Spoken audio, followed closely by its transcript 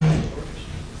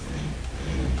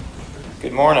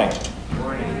Good morning. Good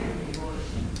morning.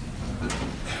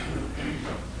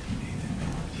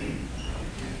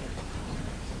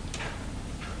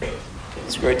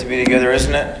 It's great to be together,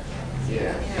 isn't it?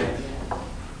 Yeah.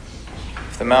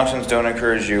 If the mountains don't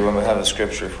encourage you, I'm going to have a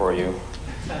scripture for you.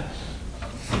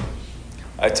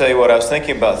 I tell you what, I was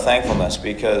thinking about thankfulness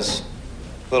because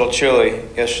a little chilly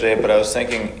yesterday, but I was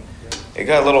thinking it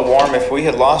got a little warm. If we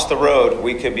had lost the road,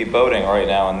 we could be boating right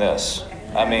now in this.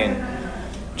 I mean,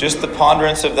 just the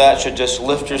ponderance of that should just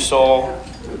lift your soul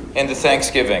into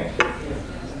thanksgiving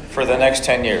for the next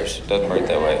 10 years. Doesn't work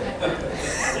that way.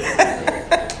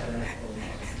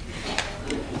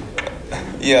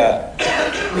 Yeah.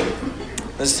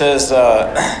 This says,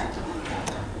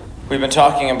 we've been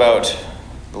talking about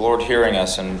the Lord hearing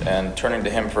us and turning to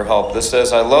Him for help. This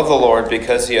says, I love the Lord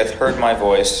because He hath heard my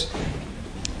voice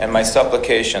and my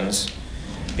supplications.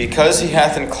 Because He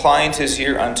hath inclined His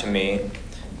ear unto me,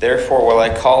 therefore will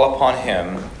I call upon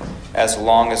Him as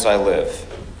long as I live.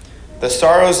 The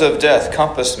sorrows of death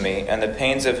compassed me, and the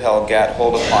pains of hell gat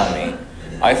hold upon me.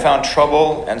 I found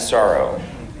trouble and sorrow.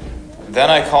 Then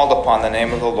I called upon the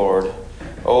name of the Lord.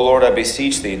 O Lord, I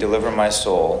beseech Thee, deliver my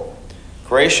soul.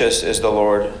 Gracious is the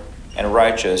Lord, and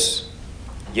righteous.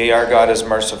 Yea, our God is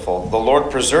merciful. The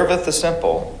Lord preserveth the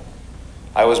simple.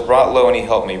 I was brought low, and He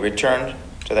helped me. Return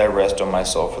to thy rest, O my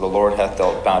soul, for the Lord hath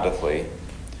dealt bountifully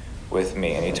with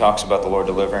me. And he talks about the Lord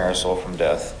delivering our soul from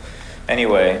death.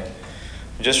 Anyway,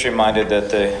 I'm just reminded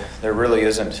that there really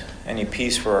isn't any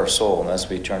peace for our soul unless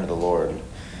we turn to the Lord.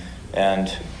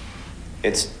 And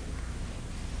it's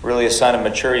really a sign of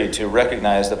maturity to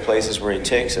recognize the places where He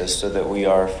takes us so that we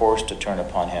are forced to turn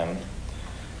upon Him,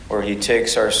 where He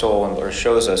takes our soul or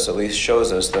shows us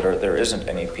that there isn't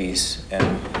any peace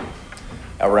and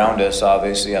around us,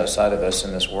 obviously outside of us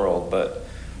in this world. But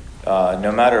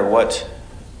no matter what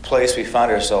place we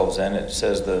find ourselves in, it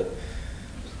says the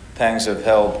pangs of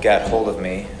hell gat hold of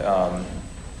me.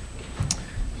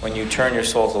 When you turn your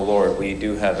soul to the Lord, we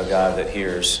do have a God that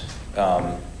hears,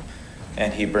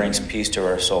 and He brings peace to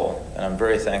our soul. And I'm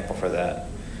very thankful for that.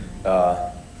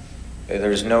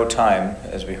 There's no time,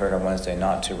 as we heard on Wednesday,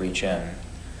 not to reach in.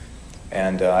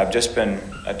 And I've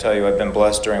been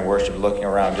blessed during worship, looking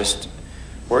around.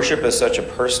 Worship is such a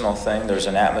personal thing. There's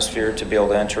an atmosphere to be able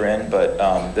to enter in, but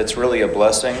that's really a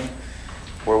blessing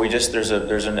where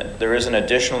there is an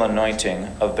additional anointing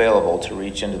available to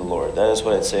reach into the Lord. That is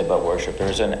what I'd say about worship.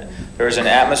 There is an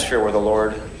atmosphere where the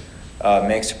Lord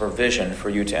makes a provision for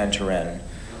you to enter in.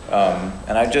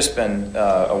 And I've just been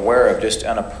aware of, just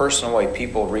on a personal way,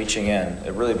 people reaching in.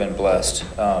 I've really been blessed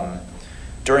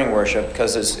during worship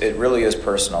because it really is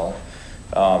personal.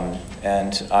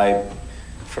 And I,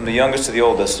 from the youngest to the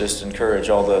oldest, just encourage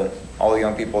all the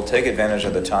young people, take advantage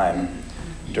of the time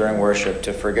during worship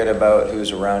to forget about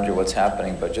who's around you, what's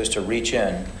happening, but just to reach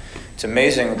in. It's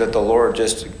amazing that the Lord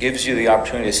just gives you the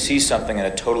opportunity to see something in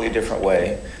a totally different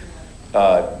way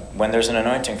when there's an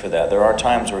anointing for that. There are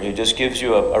times where He just gives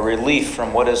you a relief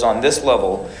from what is on this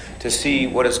level to see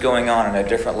what is going on in a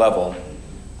different level,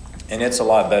 and it's a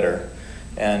lot better.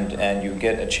 And you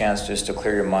get a chance just to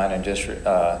clear your mind and just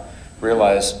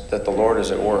realize that the Lord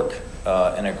is at work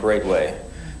in a great way.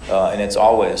 And it's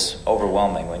always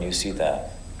overwhelming when you see that.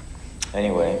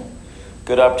 Anyway,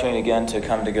 good opportunity again to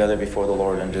come together before the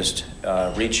Lord and just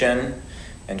reach in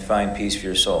and find peace for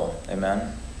your soul.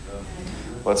 Amen?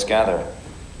 Let's gather.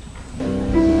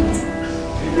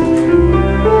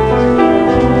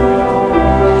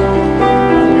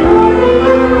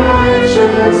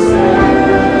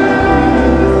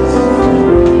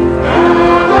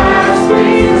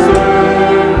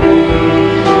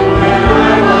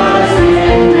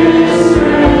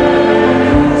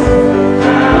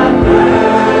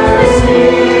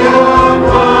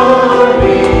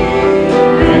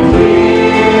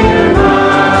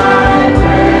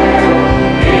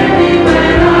 Anywhere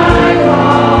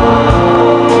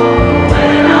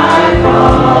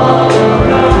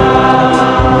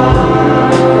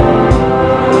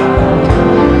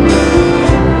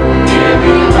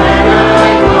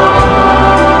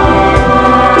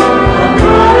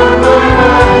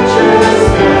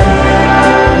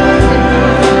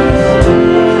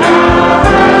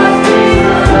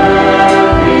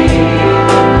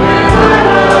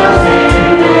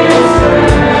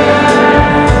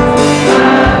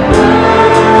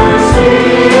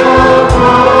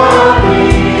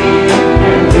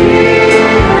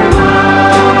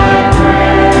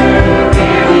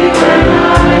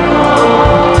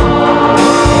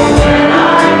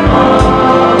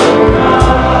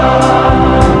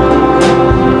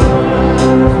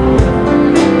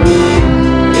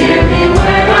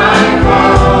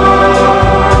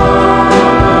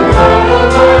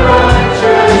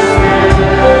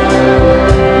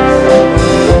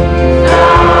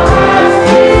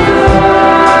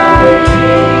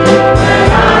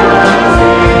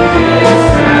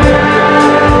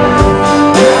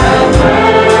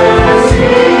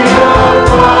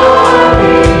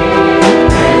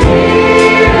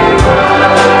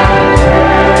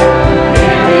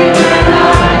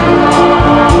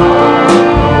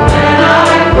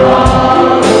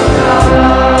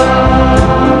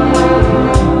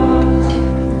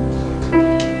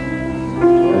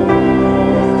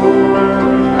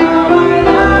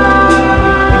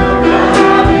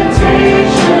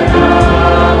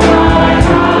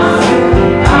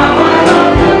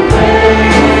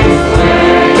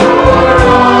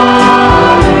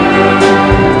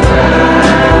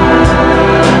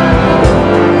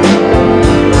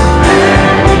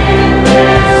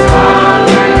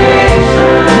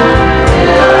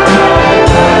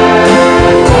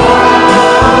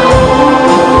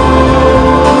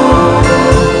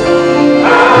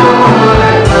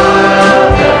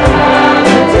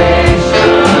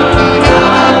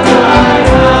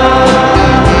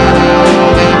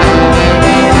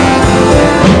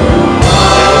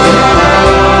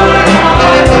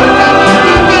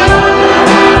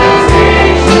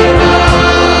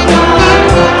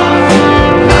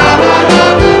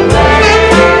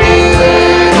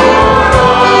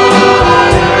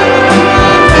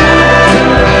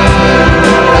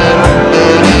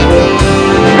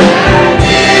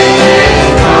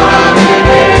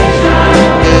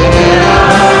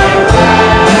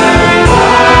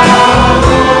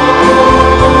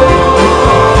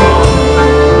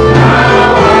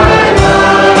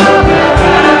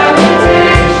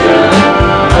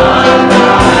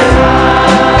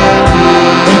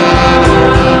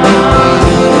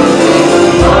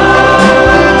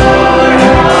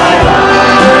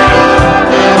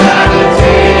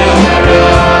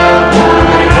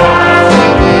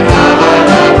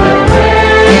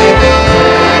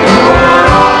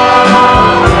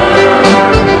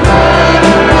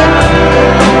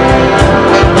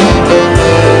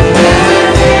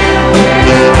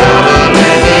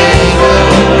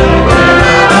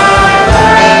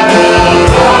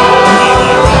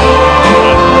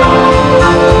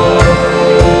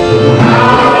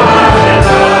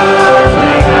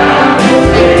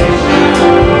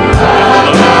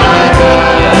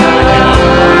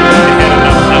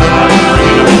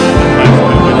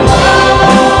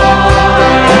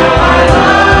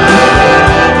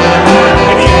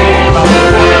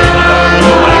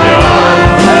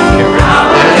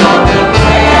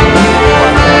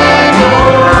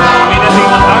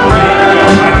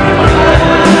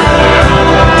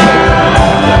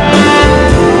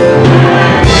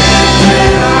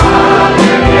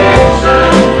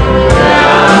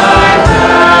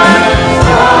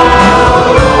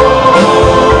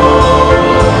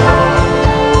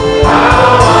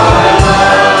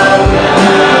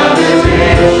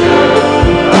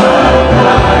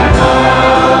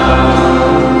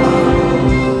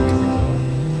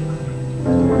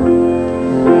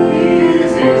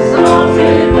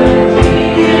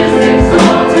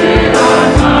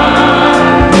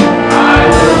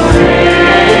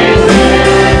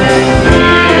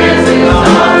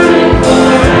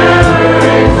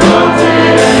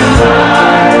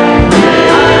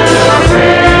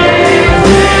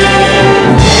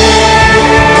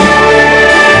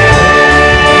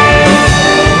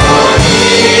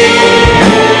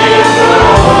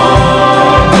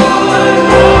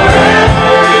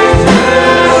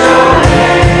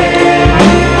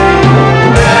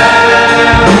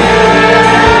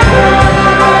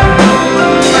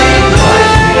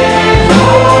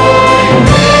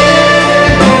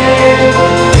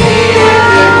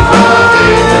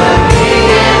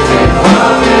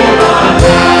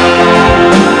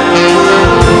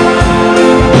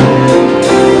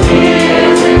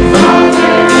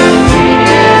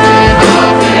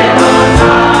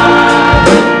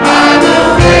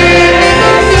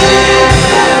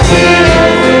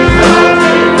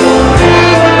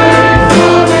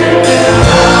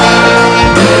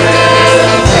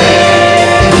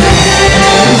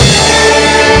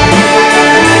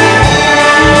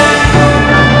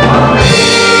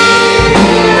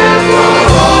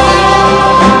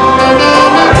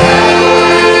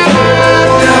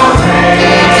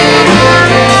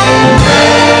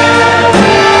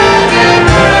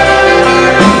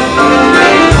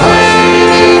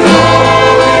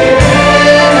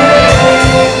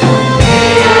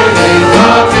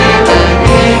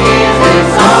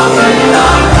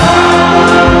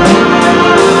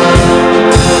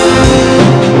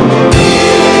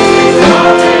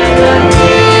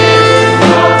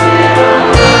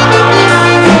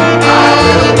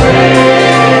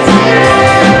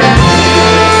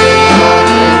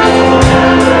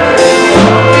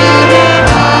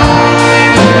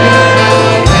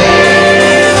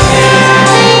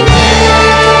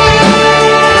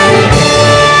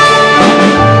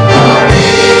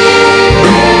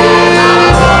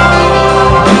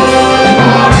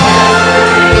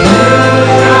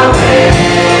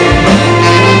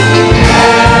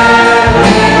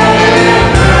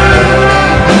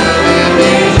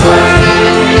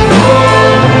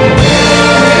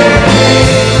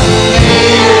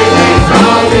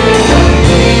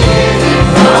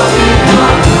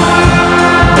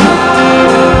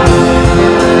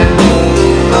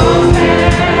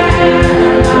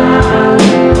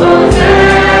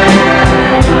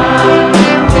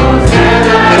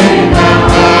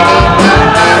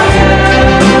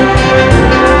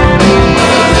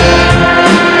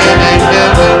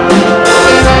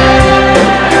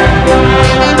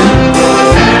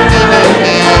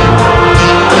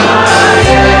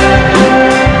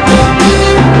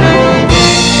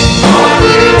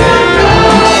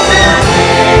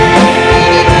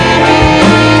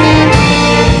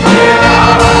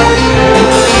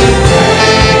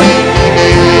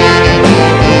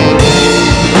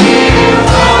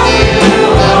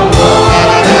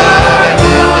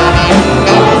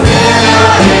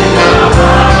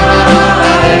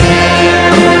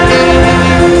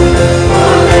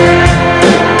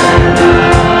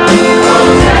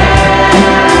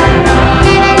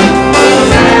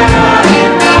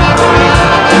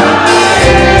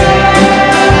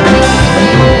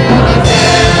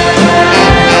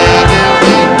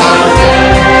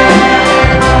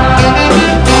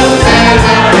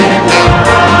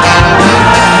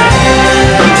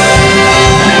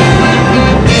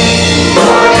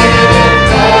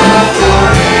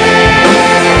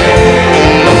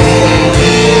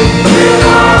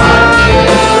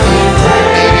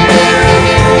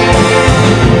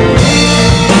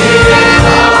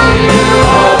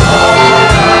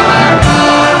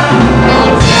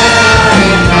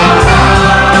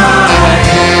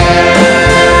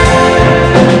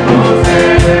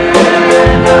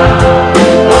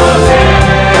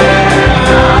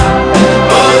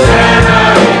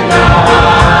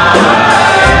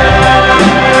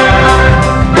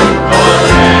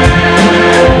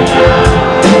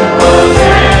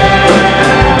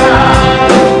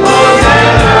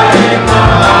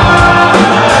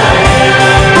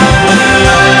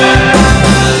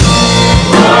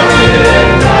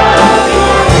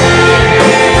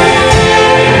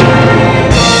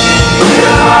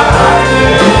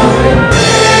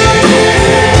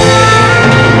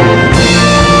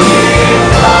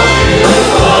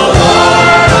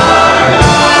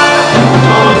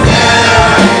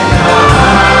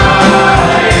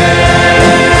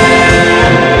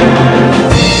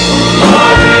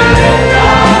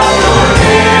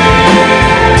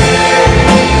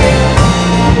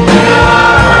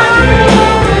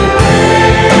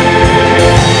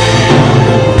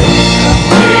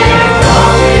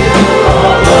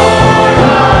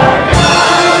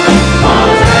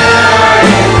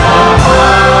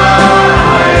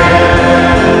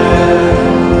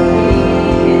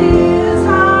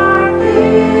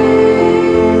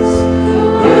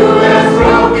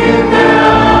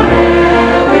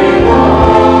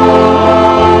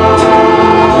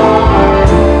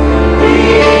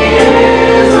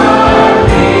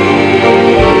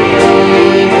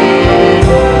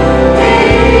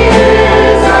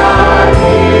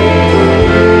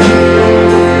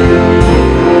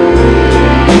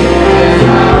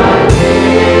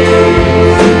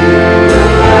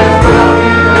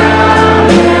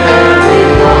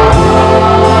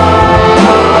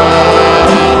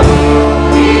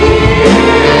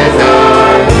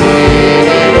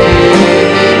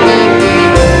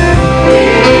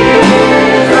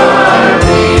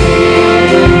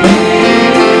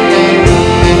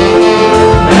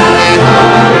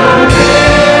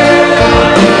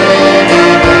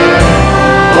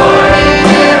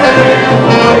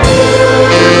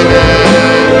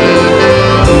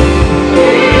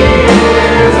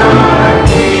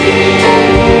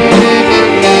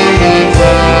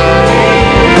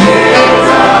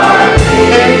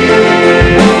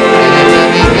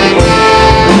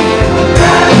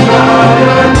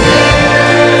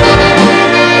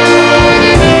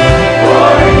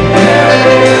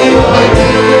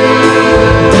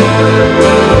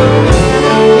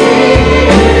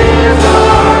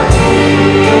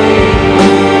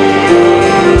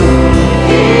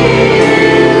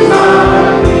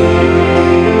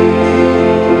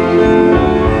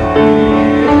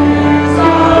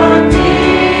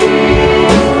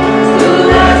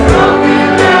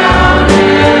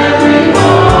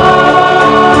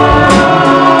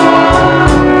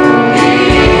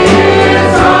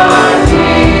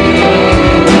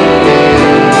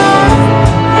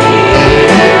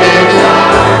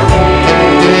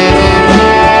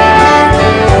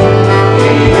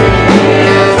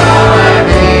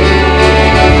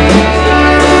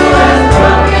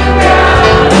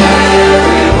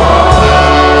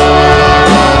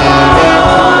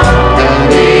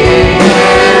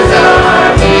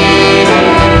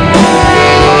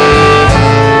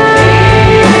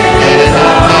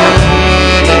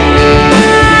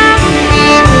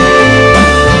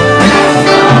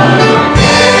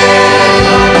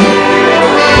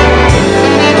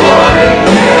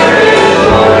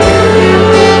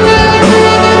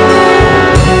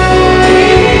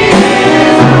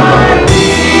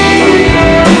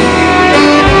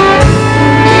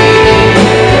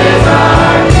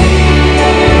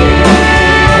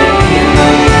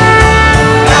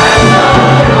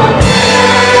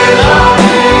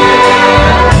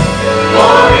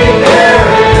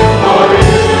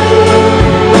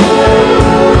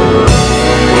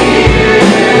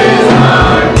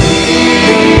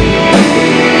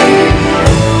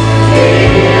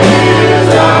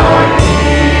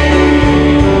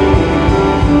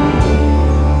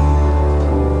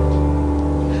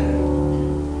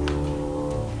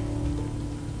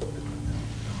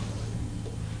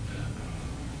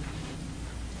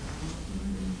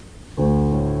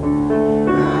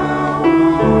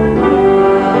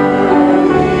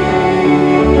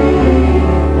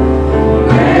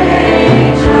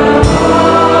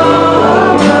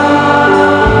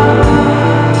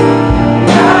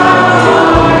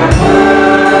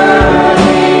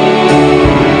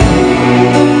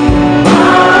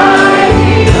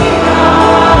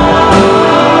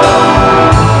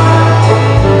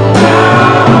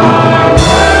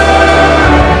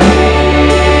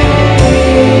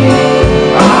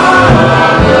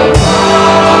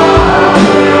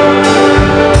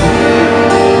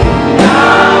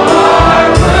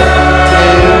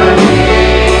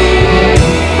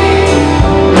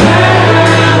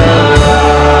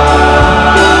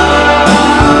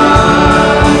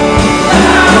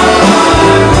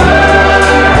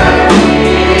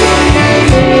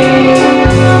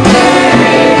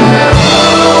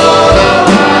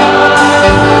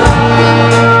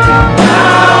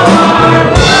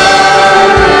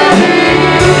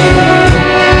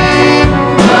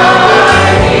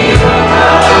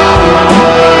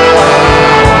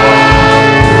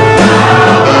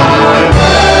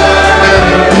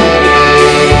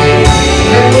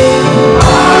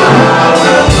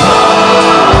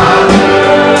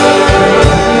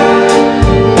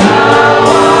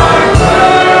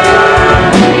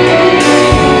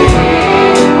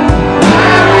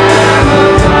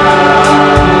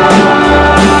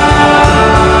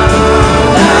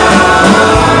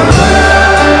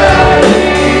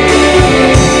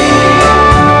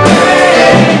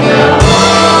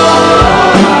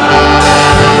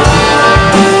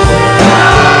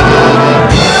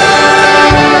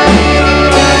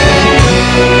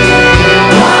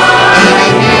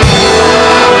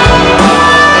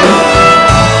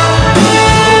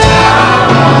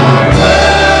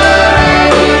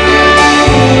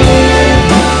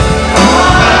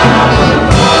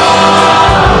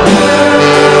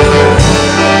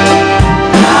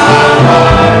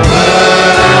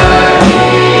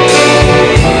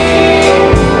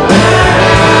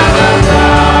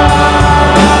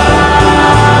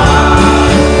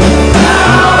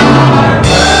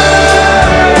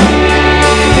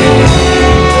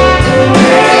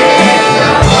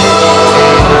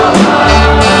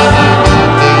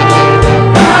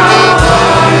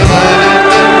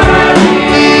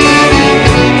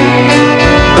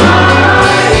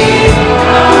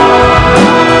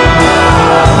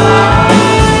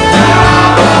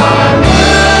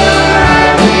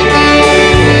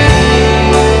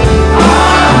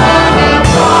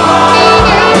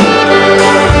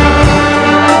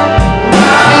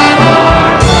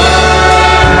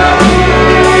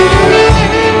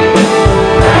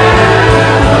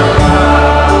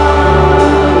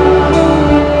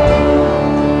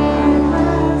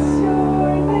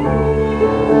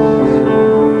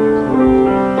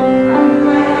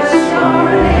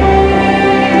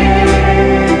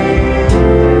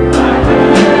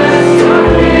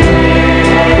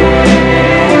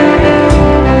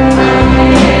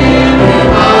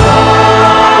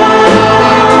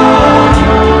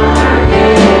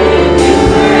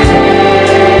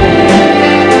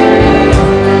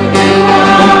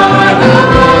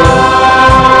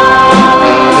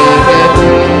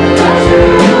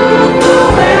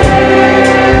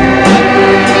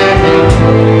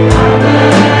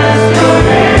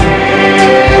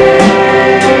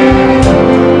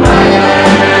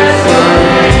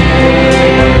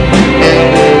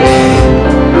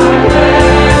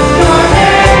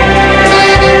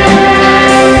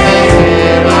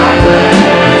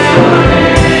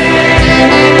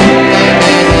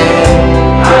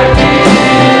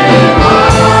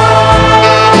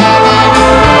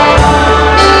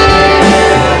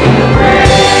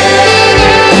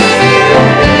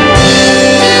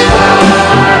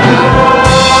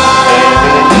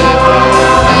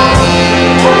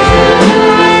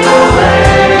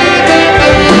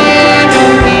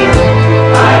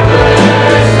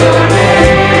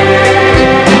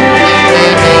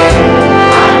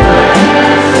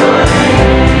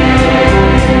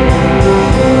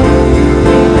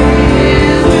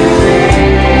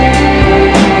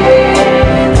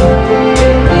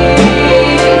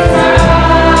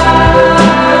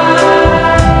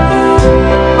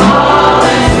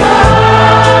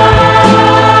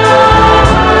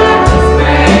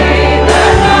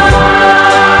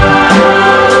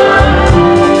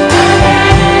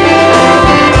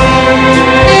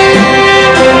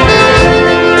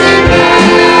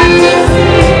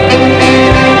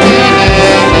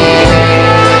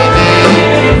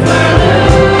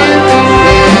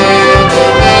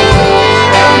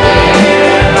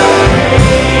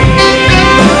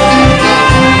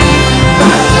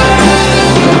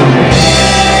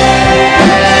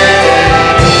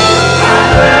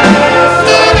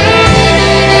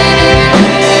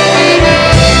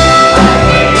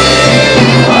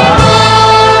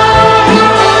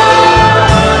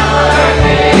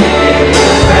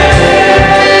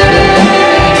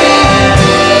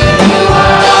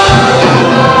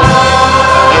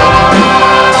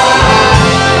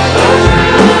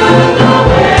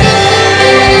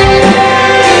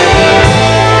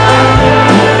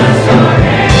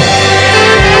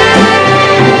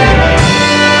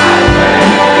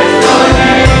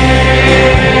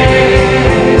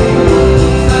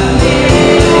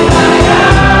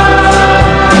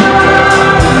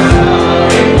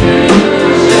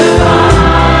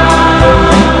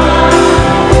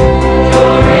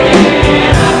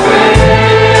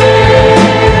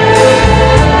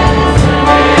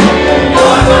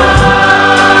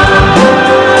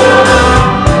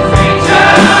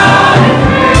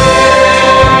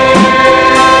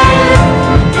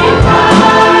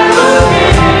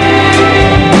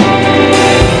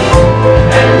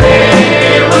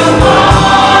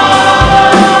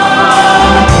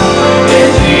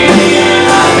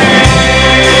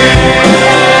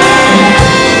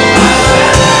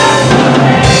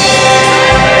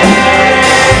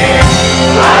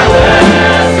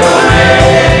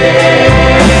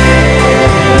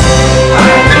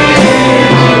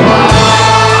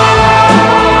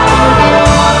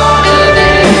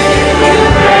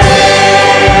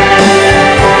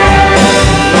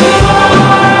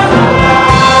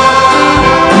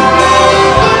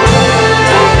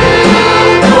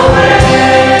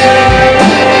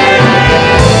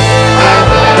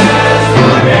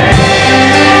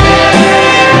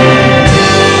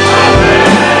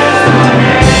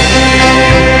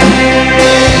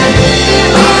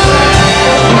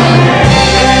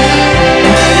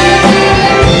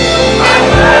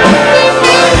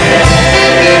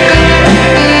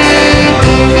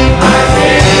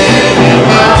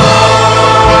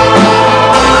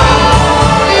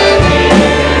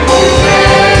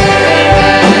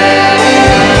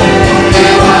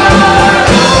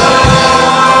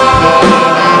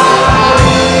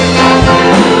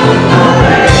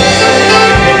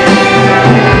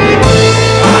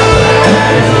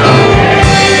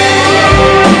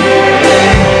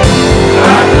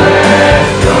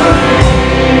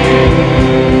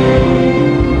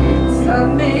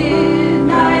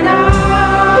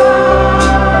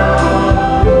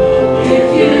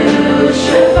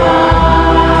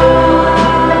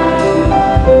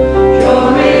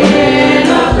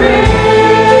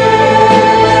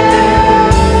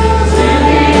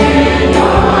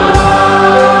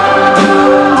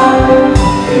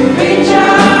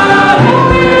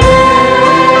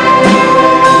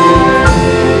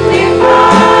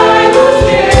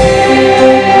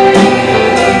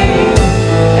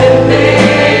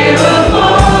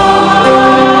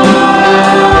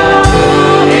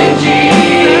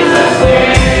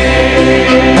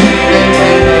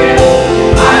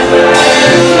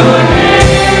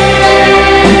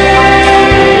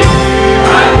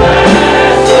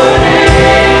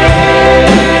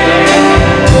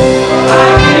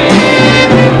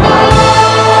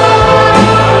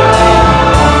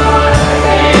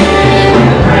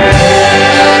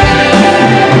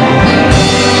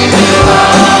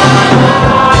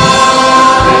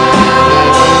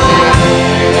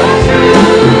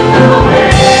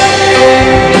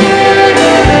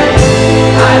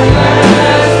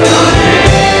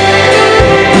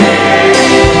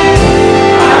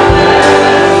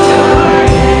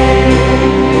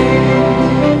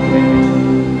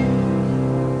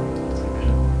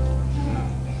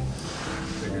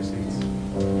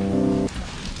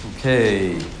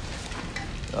Okay.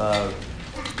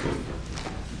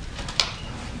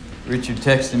 Richard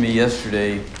texted me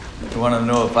yesterday. He wanted to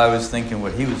know if I was thinking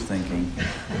what he was thinking.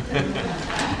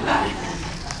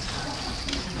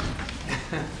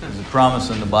 There's a promise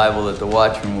in the Bible that the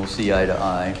watchman will see eye to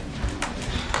eye.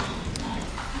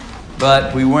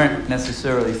 But we weren't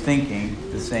necessarily thinking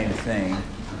the same thing.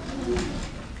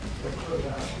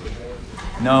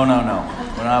 No.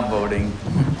 We're not voting.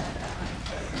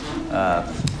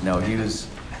 No,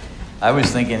 I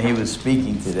was thinking he was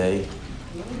speaking today,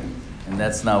 and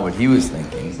that's not what he was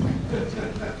thinking.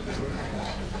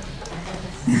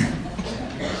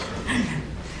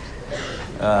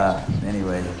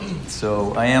 Anyway,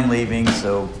 so I am leaving,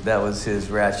 so that was his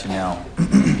rationale.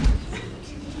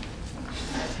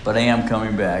 But I am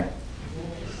coming back.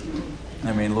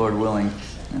 I mean, Lord willing.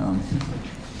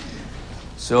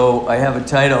 So I have a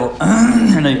title,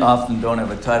 and I often don't have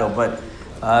a title, but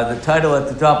the title at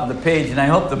the top of the page, and I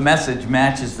hope the message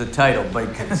matches the title,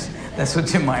 because that's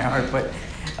what's in my heart, but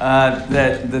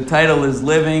that the title is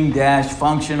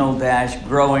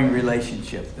Living-Functional-Growing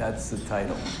Relationship. That's the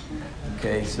title.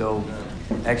 Okay, so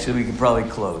actually we could probably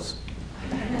close.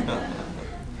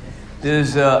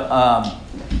 There's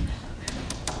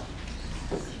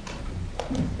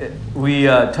we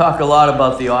talk a lot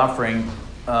about the offering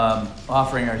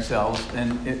ourselves,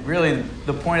 and it really,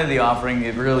 the point of the offering,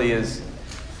 it really is,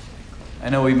 I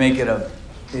know we make it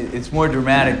it's more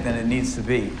dramatic than it needs to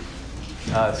be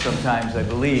sometimes, I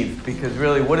believe, because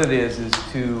really what it is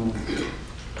to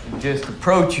just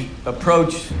approach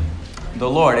the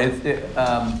Lord.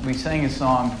 We sang a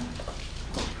song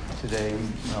today.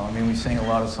 We sang a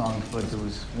lot of songs, but there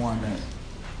was one that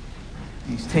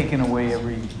He's taken away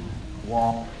every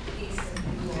wall.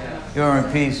 You're in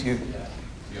peace.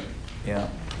 Yeah.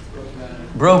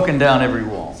 Broken down every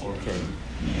wall. Okay.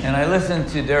 And I listened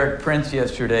to Derek Prince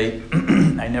yesterday.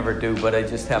 I never do, but I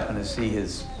just happened to see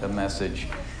a message,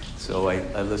 so I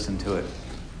listened to it.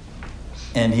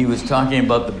 And he was talking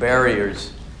about the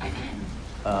barriers.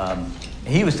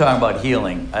 He was talking about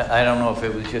healing. I don't know if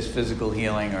it was just physical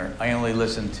healing, or I only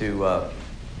listened to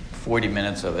 40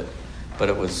 minutes of it, but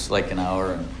it was like an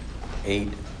hour and 8.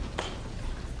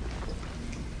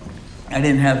 I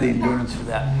didn't have the endurance for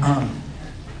that.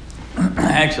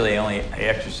 Actually, I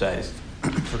exercised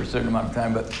for a certain amount of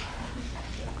time,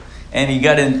 and he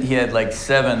had like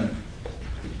 7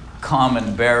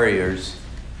 common barriers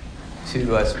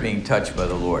to us being touched by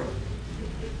the Lord.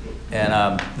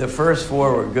 And the first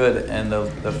 4 were good, and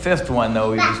the 5th one,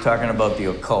 though, he was talking about the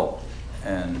occult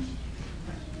and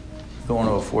going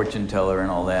to a fortune teller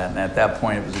and all that. And at that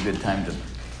point, it was a good time to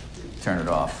turn it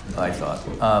off, I thought.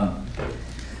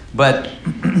 But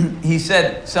he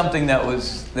said something that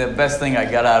was the best thing I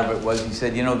got out of it was, he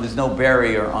said, there's no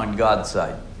barrier on God's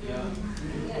side.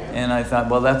 And I thought,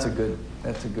 well, that's a good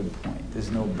point. There's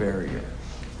no barrier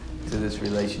to this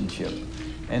relationship.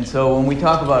 And so when we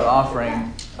talk about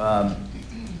offering,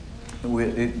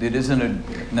 it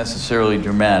isn't necessarily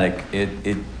dramatic.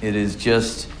 It is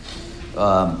just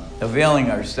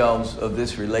availing ourselves of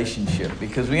this relationship,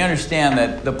 because we understand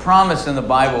that the promise in the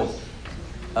Bible,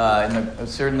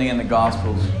 certainly in the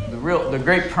Gospels, the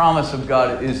great promise of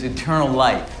God is eternal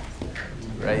life,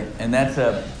 right? And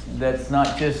that's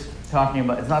not just talking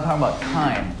about. It's not talking about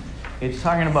time. It's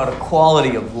talking about a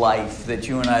quality of life that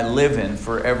you and I live in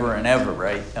forever and ever,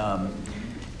 right?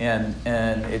 And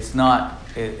it's not.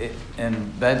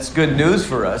 And that's good news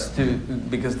for us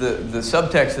because the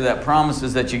subtext of that promise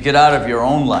is that you get out of your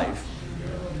own life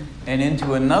and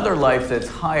into another life that's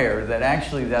higher.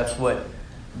 That's what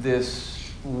this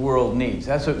world needs.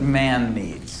 That's what man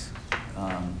needs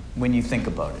when you think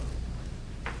about it.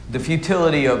 The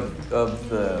futility of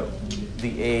the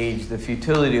age, the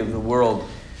futility of the world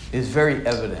is very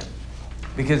evident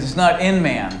because it's not in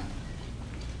man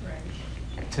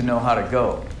to know how to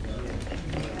go.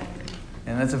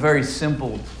 And that's a very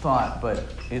simple thought, but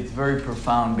it's very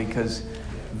profound because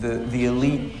the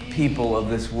elite people of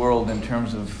this world in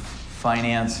terms of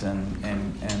finance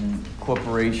and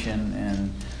corporation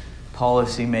and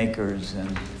policymakers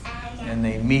and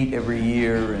they meet every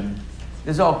year, and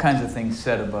there's all kinds of things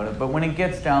said about it. But when it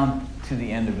gets down to the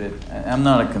end of it, I'm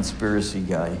not a conspiracy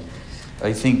guy.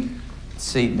 I think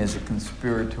Satan is a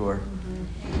conspirator,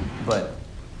 but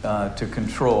to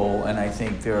control, and I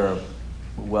think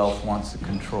wealth wants to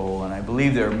control, and I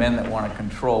believe there are men that want to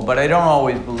control, but I don't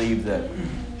always believe that.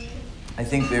 I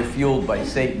think they're fueled by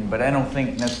Satan, but I don't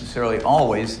think necessarily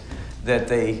always that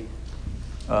they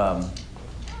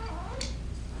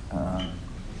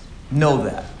know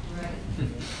that.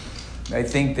 I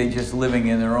think they're just living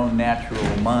in their own natural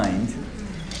mind,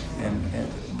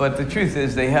 But the truth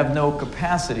is they have no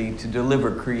capacity to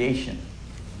deliver creation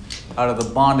out of the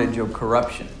bondage of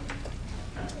corruption.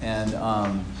 And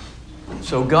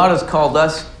so God has called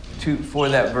us for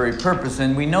that very purpose.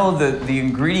 And we know that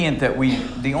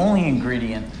the only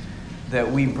ingredient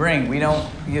that we bring,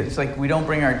 it's like we don't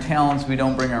bring our talents, we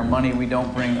don't bring our money, we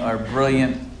don't bring our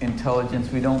brilliant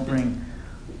intelligence, we don't bring,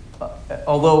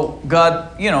 although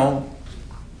God,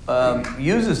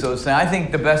 uses those things. I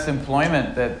think the best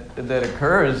employment that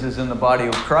occurs is in the body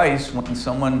of Christ when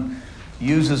someone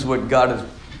uses what God has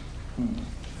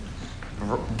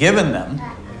given them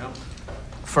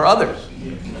for others.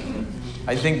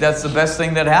 I think that's the best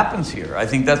thing that happens here. I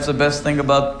think that's the best thing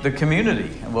about the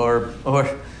community, or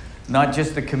not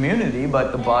just the community,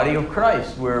 but the body of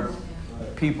Christ, where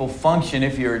people function.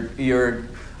 If you're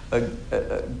a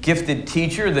gifted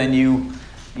teacher, then you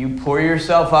pour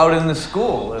yourself out in the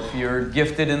school. If you're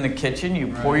gifted in the kitchen, you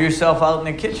pour yourself out in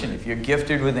the kitchen. If you're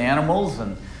gifted with animals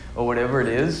or whatever it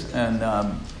is,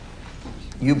 and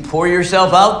you pour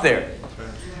yourself out there.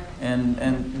 And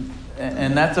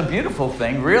that's a beautiful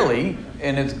thing, really,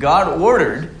 and it's God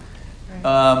ordered.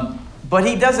 But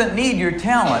He doesn't need your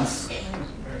talents.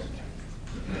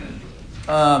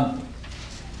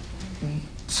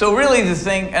 So really the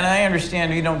thing, and I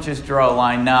understand you don't just draw a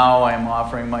line, now I'm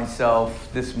offering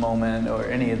myself this moment or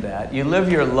any of that. You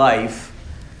live your life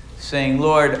saying,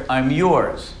 Lord, I'm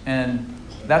yours. And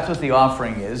that's what the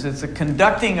offering is. It's a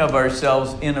conducting of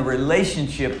ourselves in a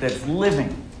relationship that's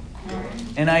living.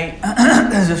 And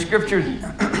there's a scripture,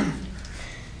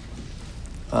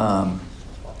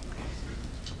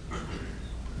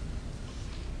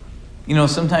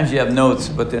 sometimes you have notes,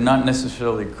 but they're not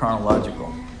necessarily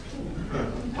chronological.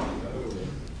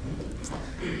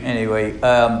 Anyway,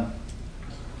 well,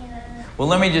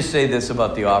 let me just say this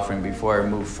about the offering before I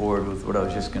move forward with what I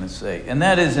was just going to say. And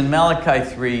that is in Malachi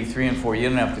 3 and 4. You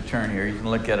don't have to turn here. You can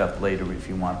look it up later if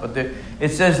you want. But it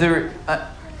says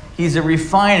He's a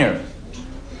refiner.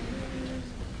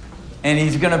 And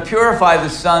He's going to purify the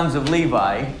sons of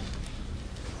Levi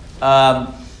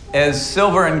as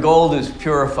silver and gold is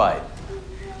purified.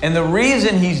 And the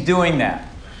reason He's doing that,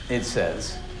 it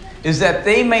says, is that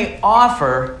they may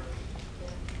offer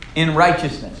in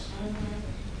righteousness.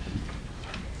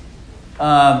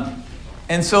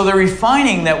 And so the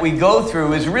refining that we go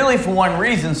through is really for one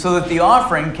reason, so that the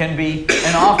offering can be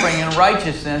an offering in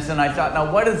righteousness. And I thought,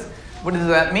 now what does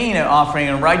that mean, an offering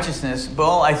in righteousness?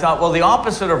 Well, I thought, well, the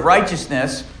opposite of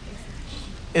righteousness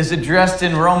is addressed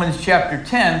in Romans chapter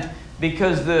 10,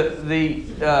 because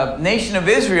the nation of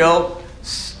Israel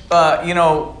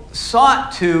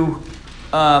sought to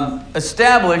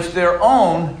establish their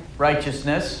own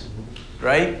righteousness,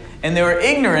 right? And they were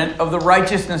ignorant of the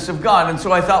righteousness of God. And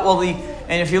so I thought, well,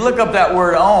 and if you look up that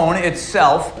word own, it's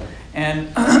self. And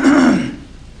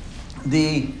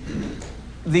the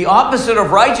opposite of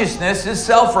righteousness is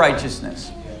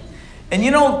self-righteousness. And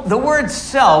the word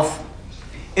self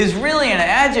is really an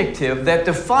adjective that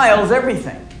defiles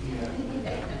everything.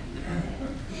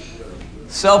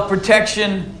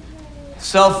 Self-protection,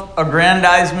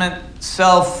 self-aggrandizement,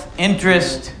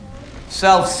 self-interest,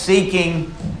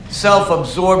 self-seeking,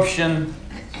 self-absorption.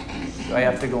 Do I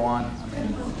have to go on?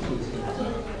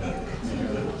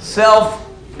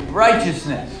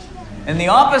 Self-righteousness. And the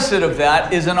opposite of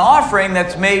that is an offering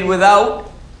that's made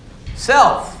without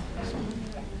self.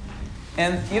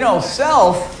 And,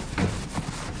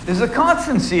 self is a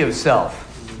constancy of self.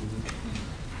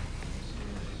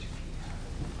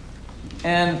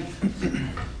 And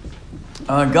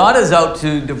God is out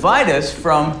to divide us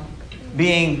from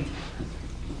being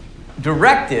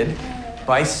directed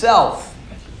by self.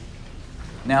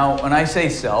 Now, when I say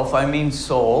self, I mean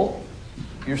soul.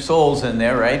 Your soul's in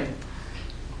there, right?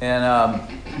 And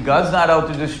God's not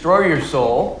out to destroy your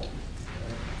soul,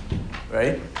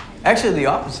 right? Actually, the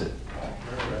opposite.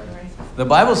 The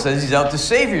Bible says He's out to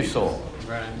save your soul.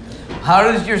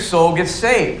 How does your soul get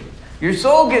saved? Your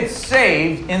soul gets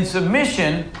saved in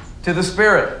submission to the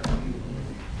Spirit.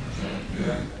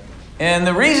 And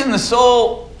the reason there's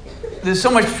so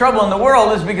much trouble in the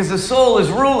world is because the soul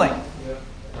is ruling.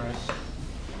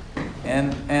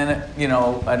 And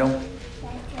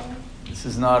this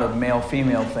is not a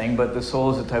male-female thing, but the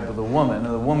soul is a type of the woman,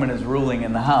 and the woman is ruling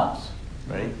in the house,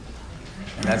 right?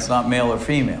 And that's not male or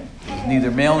female. There's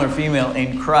neither male nor female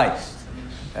in Christ.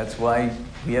 That's why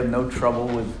we have no trouble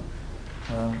with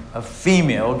a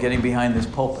female getting behind this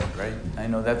pulpit, right? I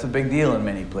know that's a big deal in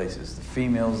many places. The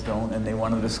females don't, and they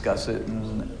want to discuss it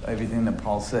and everything that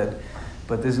Paul said.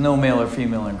 But there's no male or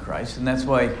female in Christ, and that's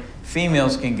why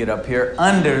females can get up here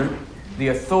under the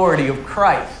authority of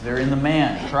Christ. They're in the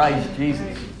man, Christ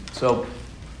Jesus. So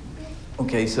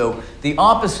Okay, so the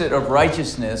opposite of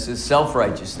righteousness is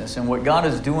self-righteousness, and what God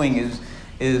is doing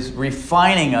is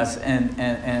refining us,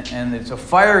 and it's a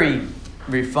fiery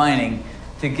refining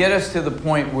to get us to the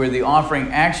point where the offering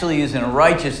actually is in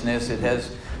righteousness.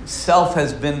 Self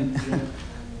has been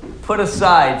put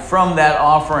aside from that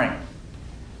offering.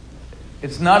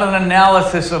 It's not an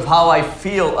analysis of how I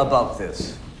feel about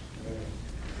this.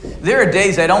 There are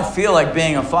days I don't feel like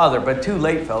being a father, but too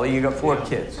late, fella. You got 4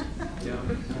 kids.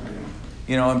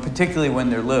 And particularly when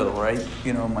they're little, right?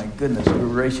 My goodness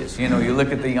gracious. You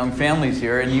look at the young families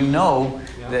here, and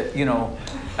that,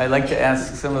 I like to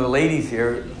ask some of the ladies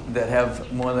here that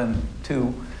have more than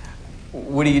 2,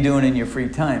 what are you doing in your free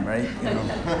time, right?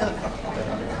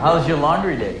 How's your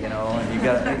laundry day? And you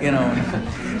got,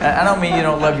 I don't mean you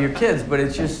don't love your kids, but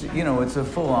it's just, it's a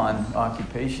full-on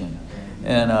occupation.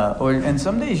 And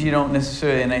some days you don't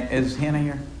necessarily, and is Hannah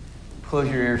here? Close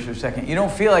your ears for a second. You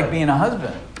don't feel like being a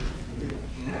husband.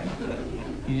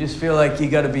 You just feel like you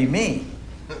got to be me.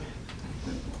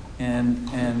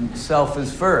 And self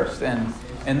is first. And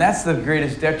that's the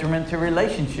greatest detriment to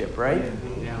relationship, right?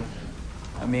 Yeah.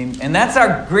 And that's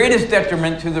our greatest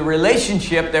detriment to the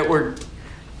relationship that we're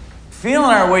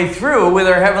feeling our way through with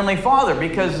our Heavenly Father,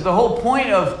 because the whole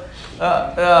point of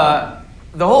our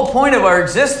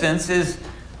existence is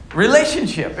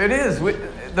relationship. It is.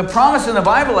 The promise in the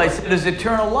Bible, I said, is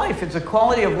eternal life. It's a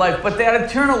quality of life. But that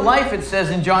eternal life, it says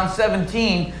in John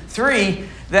 17:3,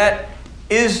 that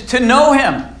is to know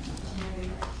Him.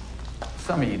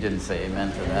 Some of you didn't say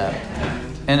amen to that.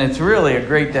 And it's really a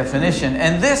great definition.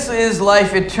 And this is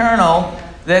life eternal,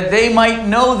 that they might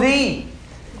know Thee.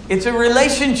 It's a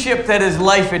relationship that is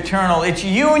life eternal. It's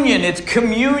union. It's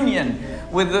communion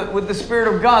with the Spirit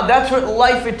of God. That's what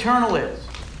life eternal is.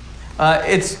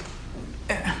 It's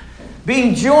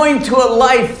being joined to a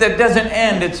life that doesn't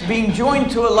end. It's being joined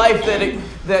to a life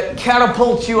that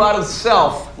catapults you out of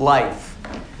self-life.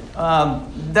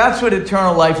 That's what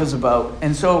eternal life is about.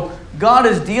 And so God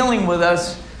is dealing with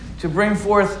us to bring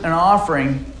forth an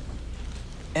offering.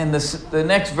 And the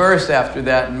next verse after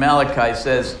that in Malachi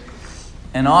says,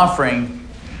 an offering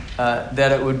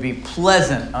that it would be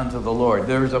pleasant unto the Lord.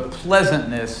 There's a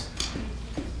pleasantness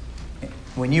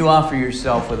when you offer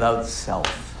yourself without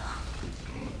self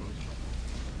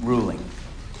ruling.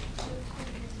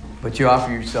 But you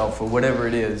offer yourself for whatever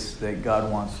it is that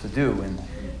God wants to do.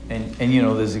 And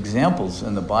there's examples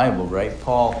in the Bible, right?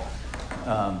 Paul,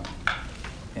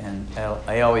 and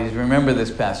I always remember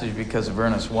this passage because of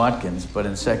Ernest Watkins, but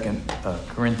in 2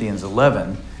 Corinthians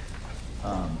 11,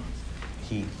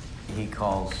 he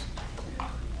calls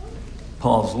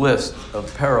Paul's list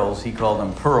of perils, he called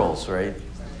them pearls, right?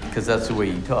 Because that's the way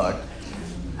he talked.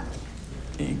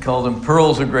 He called them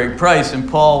pearls of great price, and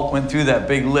Paul went through that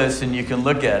big list, and you can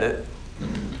look at it.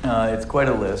 It's quite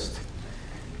a list.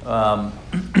 But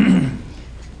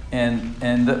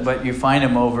you find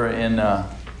him over in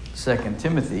 2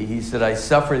 Timothy. He said, I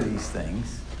suffer these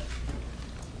things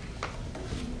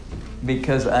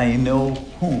because I know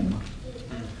whom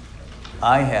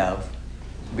I have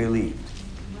believed.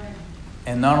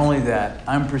 And not only that,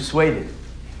 I'm persuaded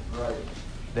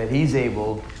that He's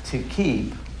able to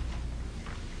keep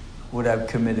what I've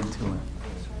committed to Him.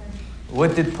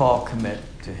 What did Paul commit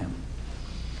to Him?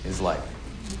 His life.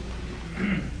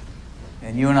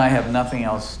 And you and I have nothing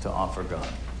else to offer God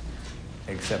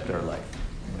except our life.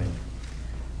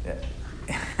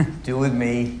 Do with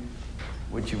me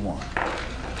what you want.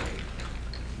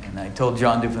 And I told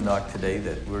John Dufendock today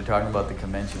that we were talking about the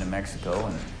convention in Mexico,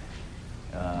 and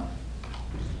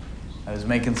I was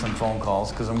making some phone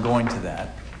calls because I'm going to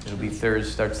that. It'll be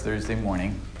starts Thursday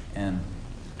morning, and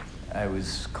I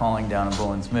was calling down in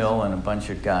Bowens Mill and a bunch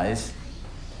of guys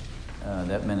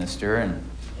that minister, and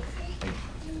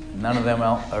none of them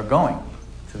are going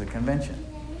to the convention,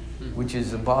 which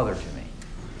is a bother to me.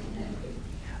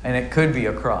 And it could be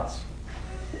a cross.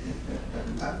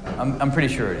 I'm pretty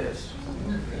sure it is.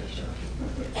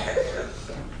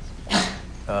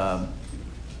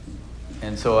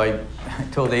 And so I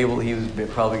told Abel he was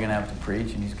probably going to have to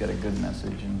preach, and he's got a good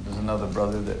message. And there's another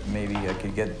brother that maybe I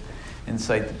could get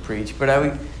insight to preach. But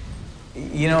I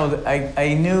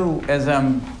knew as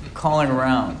I'm calling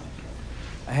around,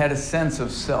 I had a sense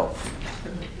of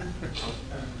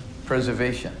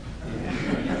self-preservation.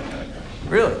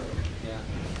 Really.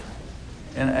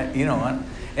 And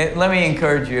let me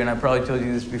encourage you, and I probably told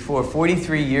you this before,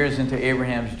 43 years into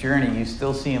Abraham's journey, you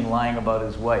still see him lying about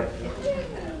his wife.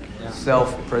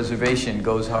 Self-preservation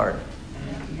goes hard.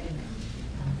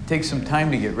 It takes some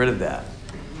time to get rid of that.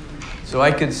 So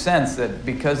I could sense that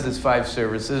because there's 5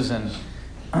 services, and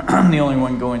I'm the only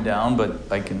one going down, but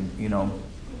I can,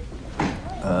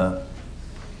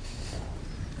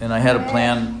 And I had a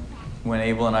plan when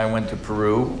Abel and I went to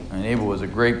Peru, and Abel was a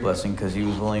great blessing because he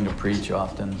was willing to preach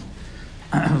often.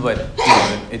 But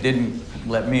it didn't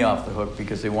let me off the hook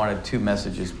because they wanted 2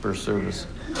 messages per service.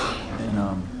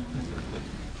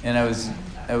 And I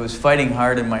was fighting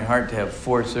hard in my heart to have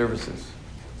 4 services.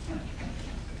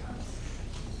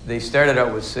 They started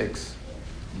out with 6.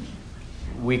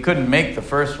 We couldn't make the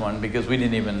first one because we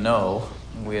didn't even know.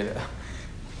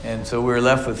 And so we were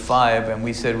left with 5, and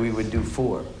we said we would do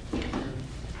 4.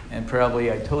 And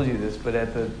probably I told you this, but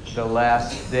at the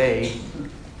last day,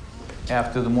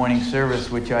 after the morning service,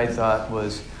 which I thought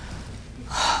was,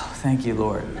 oh, thank you,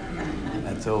 Lord,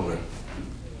 that's over.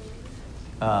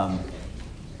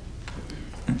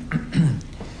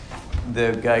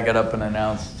 The guy got up and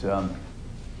announced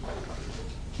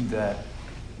that,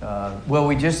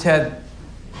 we just had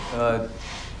a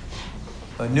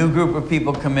new group of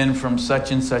people come in from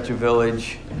such and such a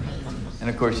village. And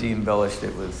of course, he embellished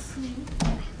it with,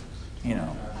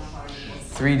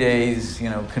 3 days,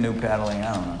 canoe paddling.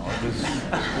 I don't know. It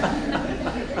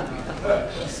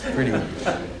was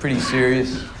pretty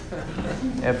serious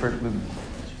effort with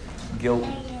guilt.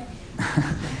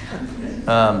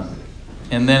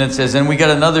 And then it says, and we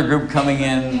got another group coming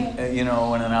in, in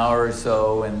an hour or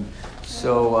so. And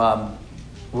so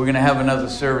we're going to have another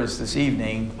service this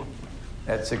evening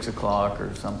at 6 o'clock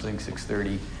or something,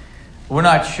 6:30. We're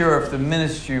not sure if the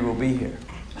ministry will be here.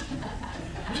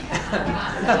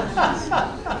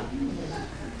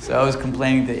 So I was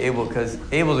complaining to Abel because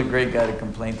Abel's a great guy to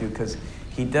complain to because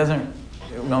he doesn't,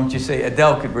 don't you say,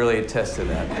 Adele could really attest to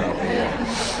that probably.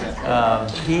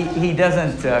 He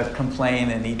doesn't complain,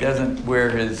 and he doesn't wear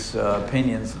his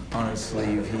opinions on his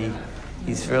sleeve.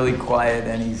 He's fairly quiet,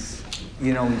 and he's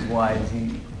wise.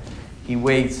 He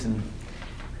waits,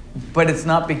 but it's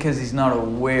not because he's not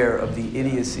aware of the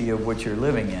idiocy of what you're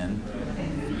living in.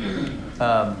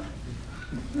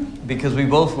 Because we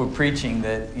both were preaching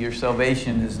that your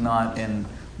salvation is not in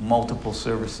multiple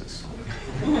services.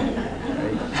 Right?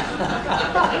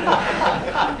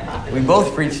 We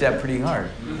both preached that pretty hard.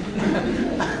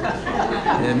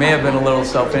 There may have been a little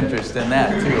self-interest in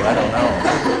that too. I don't know.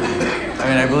 I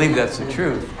mean, I believe that's the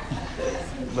truth.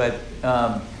 But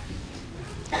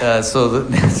so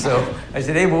I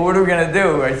said, hey, well, what are we going to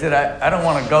do? I said, I don't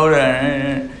want to go to...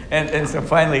 And so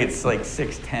finally it's like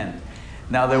 6:10.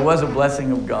 Now, there was a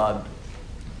blessing of God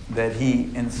that he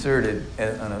inserted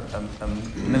a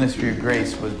ministry of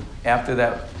grace. Was after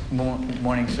that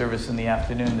morning service in the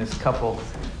afternoon, this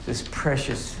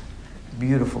precious,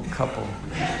 beautiful couple,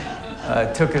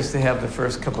 took us to have the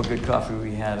first cup of good coffee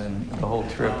we had in the whole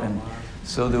trip. And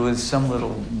so there was some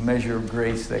little measure of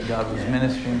grace that God was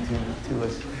ministering to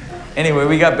us. Anyway,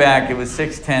 we got back. It was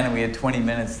 6:10, and we had 20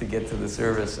 minutes to get to the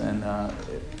service. And I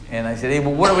said, hey,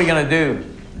 well, what are we going to do?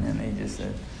 And he just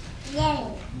said,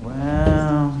 well,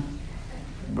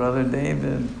 Brother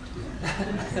David,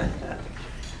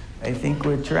 I think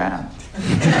we're trapped.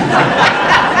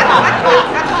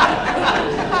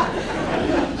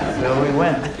 So we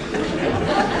went.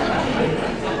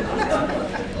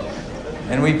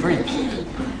 And we preached.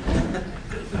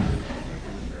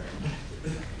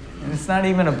 And it's not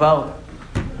even about,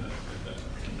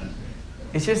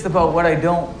 it's just about what I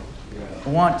don't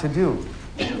want to do.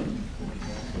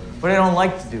 What I don't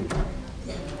like to do.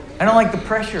 I don't like the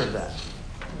pressure of that.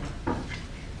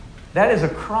 That is a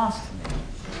cross to me.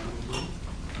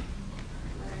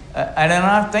 And I'm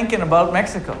not thinking about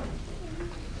Mexico.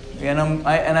 And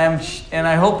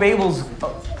I hope Abel's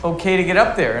okay to get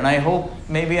up there. And I hope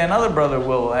maybe another brother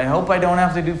will. I hope I don't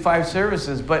have to do 5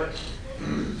 services. But,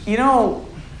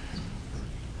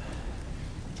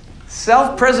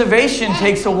 self-preservation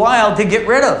takes a while to get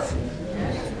rid of.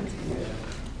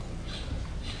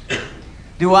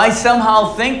 Do I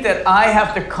somehow think that I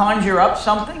have to conjure up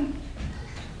something?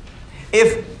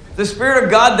 If the Spirit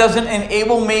of God doesn't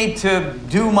enable me to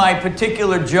do my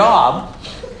particular job,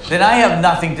 then I have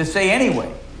nothing to say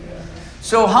anyway.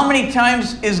 So how many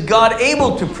times is God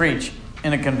able to preach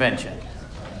in a convention?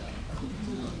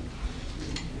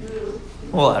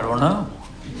 Well, I don't know.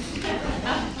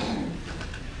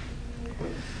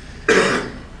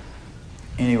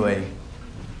 Anyway.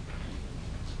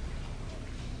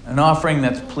 An offering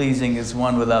that's pleasing is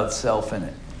one without self in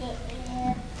it.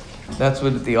 That's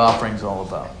what the offering's all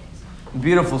about.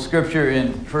 Beautiful scripture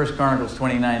in 1 Chronicles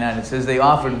 29:9. It says, they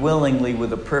offered willingly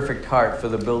with a perfect heart for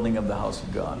the building of the house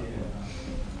of God.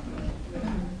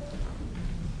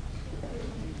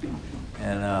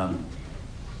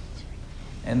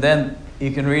 And then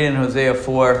you can read in Hosea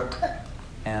 4,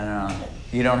 and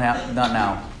you don't have, not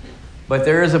now. But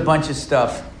there is a bunch of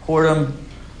stuff. Whoredom,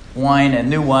 wine and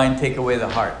new wine take away the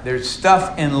heart. There's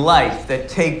stuff in life that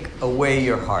take away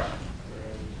your heart.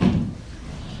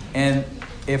 And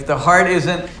if the heart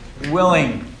isn't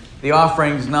willing, the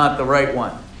offering's not the right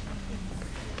one.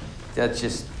 I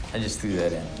just threw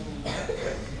that in.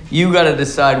 You got to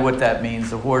decide what that means.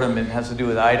 The whoredom, it has to do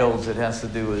with idols. It has to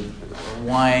do with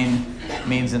wine. It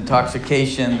means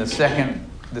intoxication. The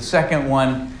second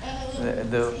one,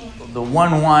 the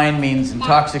one wine means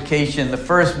intoxication. The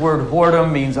first word,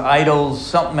 whoredom, means idols,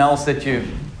 something else that you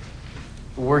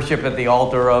worship at the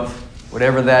altar of,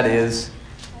 whatever that is.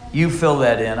 You fill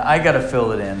that in. I got to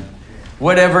fill it in.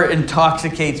 Whatever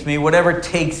intoxicates me, whatever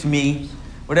takes me,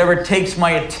 whatever takes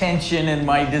my attention and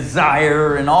my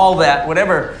desire and all that,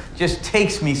 whatever just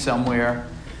takes me somewhere.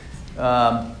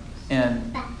 The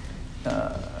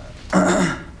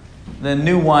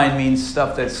new wine means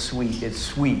stuff that's sweet. It's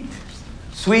sweet.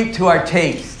 Sweet to our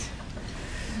taste.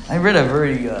 I read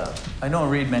I don't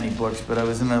read many books, but I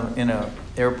was in a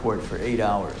airport for 8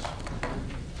 hours.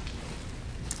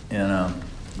 And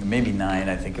maybe 9,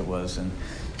 I think it was. And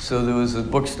so there was a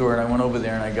bookstore, and I went over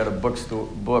there and I got a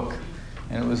book.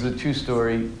 And it was a true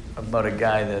story about a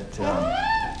guy that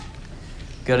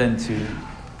got into,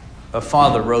 a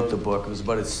father wrote the book. It was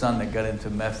about his son that got into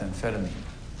methamphetamine.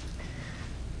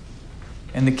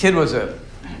 And the kid was a,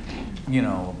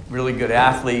 really good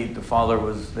athlete. The father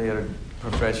they had a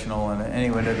professional, and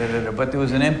anyway, but there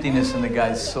was an emptiness in the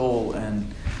guy's soul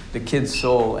and the kid's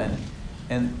soul. And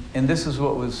this is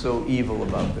what was so evil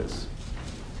about this.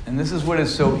 And this is what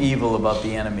is so evil about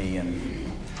the enemy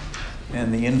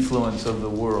and the influence of the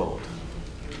world,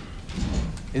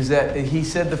 is that he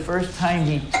said the first time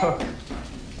he took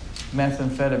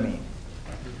methamphetamine,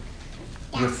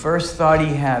 the first thought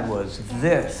he had was,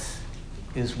 this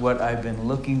is what I've been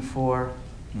looking for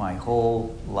my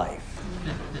whole life.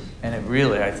 And it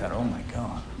really, I thought, oh my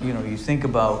God. You think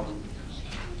about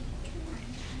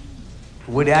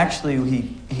what actually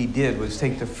he did was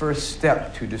take the first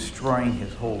step to destroying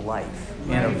his whole life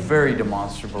in a very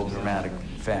demonstrable, dramatic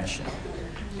fashion.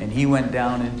 And he went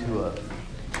down into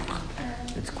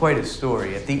it's quite a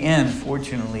story. At the end,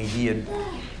 fortunately, he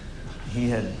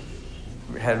had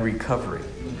recovery.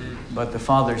 But the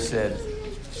father said,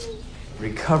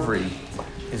 recovery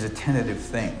is a tentative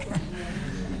thing.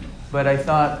 But I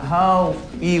thought, how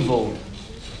evil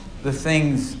the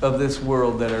things of this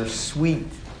world that are sweet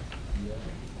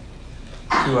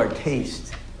to our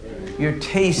taste. Your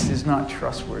taste is not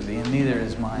trustworthy, and neither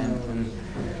is mine. And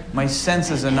my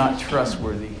senses are not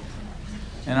trustworthy.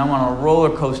 And I'm on a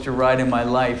roller coaster ride in my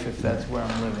life if that's where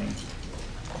I'm living.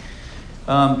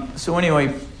 So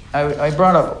anyway, I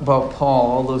brought up about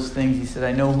Paul, all those things. He said,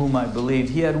 I know whom I believe.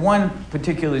 He had one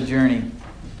particular journey,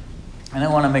 and I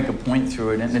want to make a point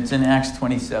through it, and it's in Acts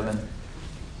 27.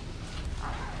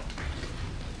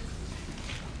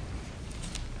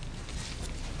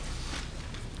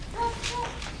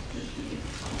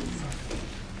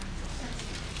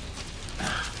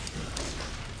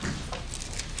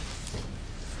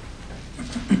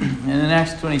 And in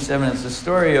Acts 27, it's the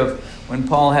story of when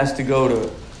Paul has to go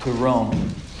to Rome.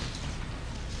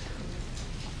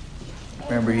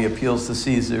 Remember, he appeals to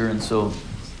Caesar, and so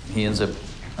he ends up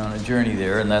on a journey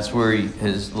there, and that's where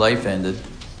his life ended.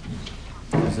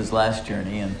 It was his last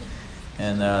journey,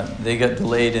 and they got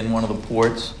delayed in one of the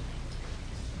ports.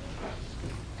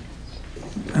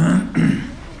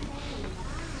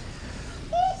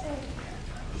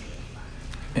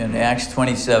 In Acts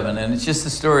 27, and it's just the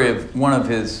story of one of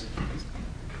his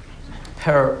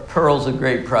pearls of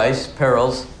great price.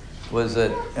 Perils was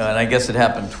that, and I guess it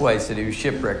happened twice, that he was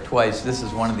shipwrecked twice. This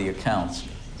is one of the accounts.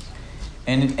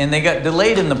 And they got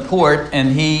delayed in the port,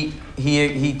 and he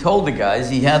told the guys,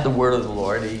 he had the word of the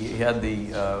Lord, he had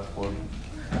the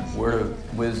word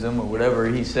of wisdom or whatever.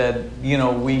 He said,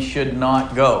 we should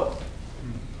not go.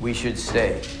 We should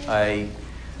stay. I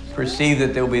perceive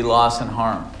that there will be loss and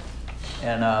harm.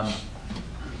 And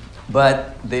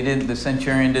but they didn't. The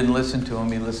centurion didn't listen to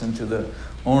him. He listened to the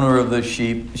owner of the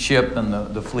ship and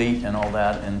the fleet and all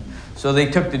that. And so they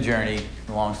took the journey.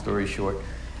 Long story short,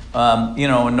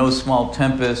 no small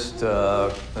tempest.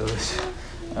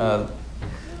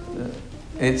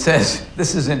 It says,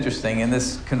 this is interesting, and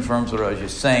this confirms what I was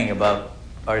just saying about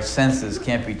our senses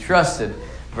can't be trusted.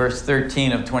 Verse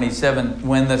 13 of 27: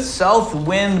 when the south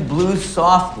wind blew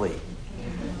softly,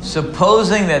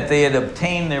 supposing that they had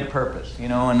obtained their purpose,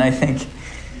 and I think,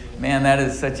 man, that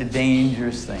is such a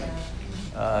dangerous thing,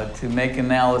 to make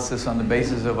analysis on the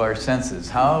basis of our senses.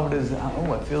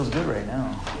 It feels good right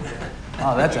now.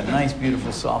 Oh, that's a nice,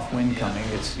 beautiful, soft wind coming.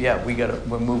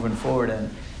 We're moving forward,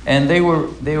 and they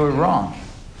were wrong.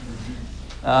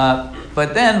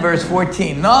 But then, verse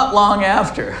 14, not long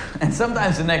after, and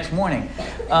sometimes the next morning,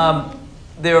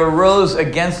 there arose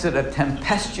against it a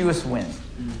tempestuous wind.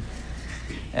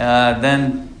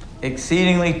 Then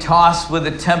exceedingly tossed with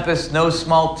a tempest, no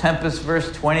small tempest,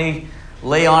 verse 20,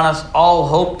 lay on us. All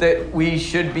hope that we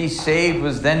should be saved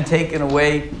was then taken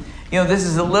away. You know, this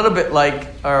is a little bit like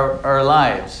our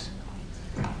lives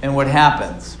and what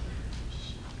happens.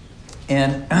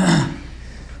 And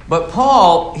but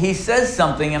Paul, he says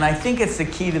something, and I think it's the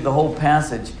key to the whole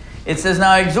passage. It says,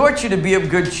 now I exhort you to be of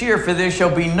good cheer, for there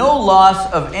shall be no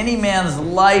loss of any man's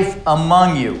life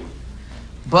among you,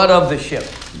 but of the ship.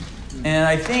 And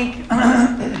I think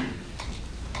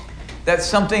that's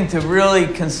something to really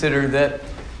consider, that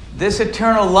this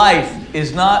eternal life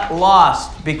is not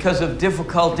lost because of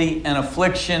difficulty and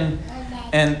affliction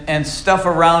and stuff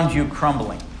around you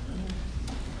crumbling.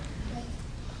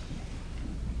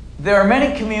 There are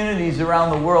many communities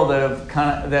around the world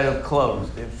that have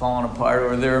closed, they've fallen apart,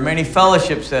 or there are many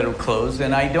fellowships that have closed,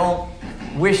 and I don't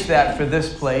wish that for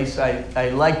this place. I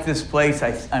like this place.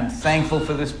 I'm thankful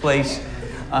for this place.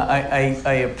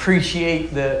 I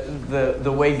appreciate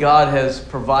the way God has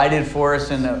provided for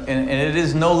us, and it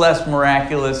is no less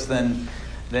miraculous than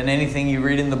anything you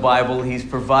read in the Bible. He's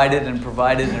provided and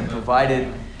provided and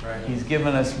provided. Right. He's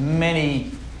given us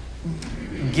many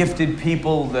gifted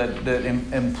people that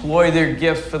employ their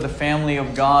gifts for the family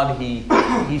of God.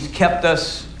 He's kept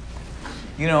us,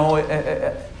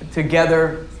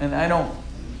 together. And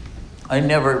I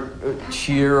never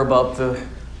cheer about the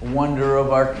wonder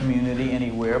of our community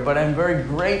anywhere, but I'm very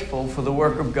grateful for the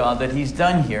work of God that He's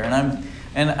done here,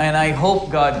 and I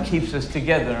hope God keeps us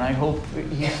together, and I hope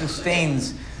He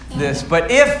sustains this.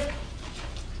 But if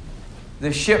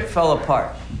the ship fell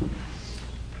apart,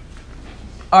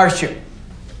 our ship,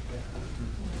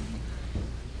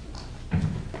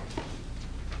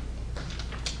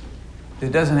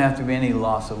 there doesn't have to be any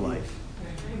loss of life,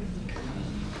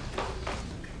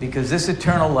 because this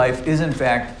eternal life is in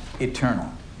fact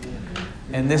eternal.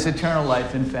 And this eternal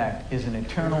life, in fact, is an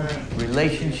eternal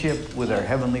relationship with our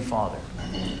Heavenly Father.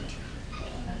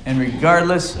 And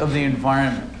regardless of the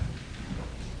environment,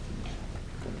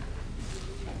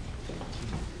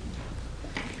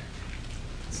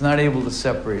 it's not able to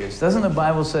separate us. Doesn't the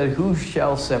Bible say, who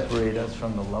shall separate us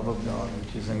from the love of God?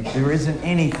 There isn't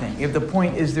anything. If the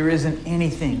point is there isn't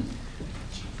anything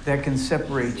that can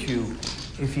separate you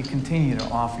if you continue to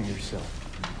offer yourself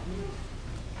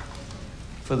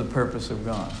for the purpose of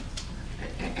God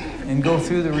and go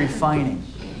through the refining.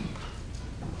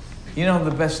 You know,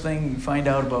 the best thing you find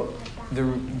out about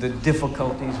the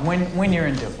difficulties when you're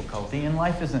in difficulty, and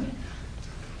life isn't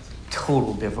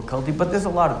total difficulty, but there's a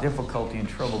lot of difficulty and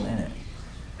trouble in it.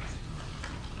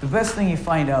 The best thing you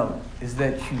find out is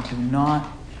that you do not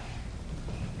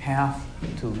have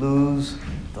to lose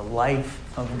the life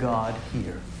of God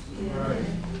here. Right.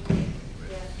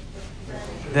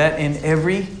 That in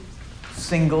every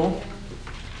single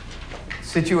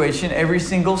situation, every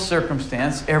single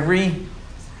circumstance, every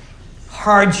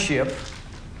hardship,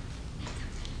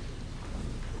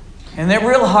 and they're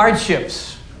real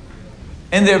hardships,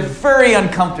 and they're very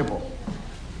uncomfortable.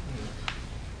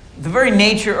 The very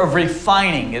nature of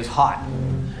refining is hot.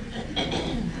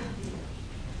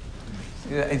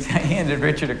 I handed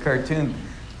Richard a cartoon.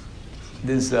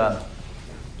 This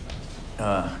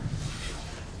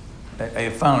I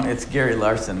found it's Gary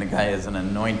Larson. The guy is an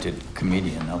anointed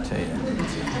comedian, I'll tell you.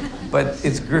 But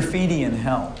it's graffiti in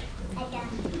hell.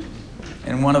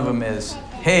 And one of them is,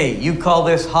 hey, you call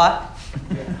this hot?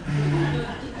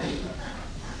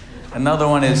 Another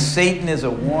one is, Satan is a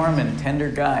warm and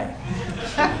tender guy.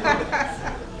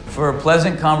 For a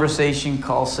pleasant conversation,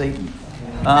 call Satan.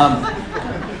 But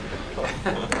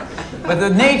the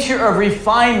nature of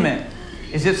refinement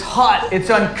is it's hot, it's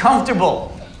uncomfortable.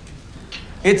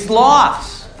 It's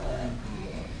loss.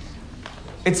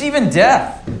 It's even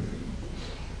death.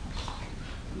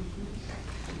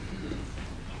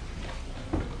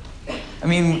 I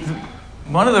mean,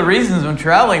 one of the reasons I'm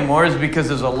traveling more is because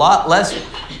there's a lot less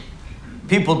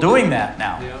people doing that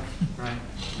now. Yeah, right.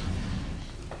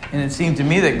 And it seemed to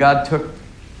me that God took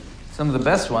some of the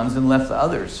best ones and left the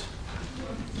others.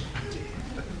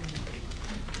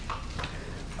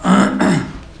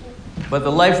 But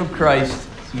the life of Christ,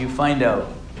 you find out,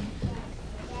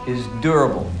 is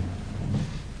durable.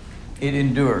 It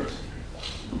endures.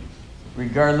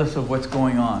 Regardless of what's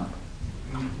going on,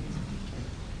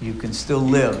 you can still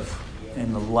live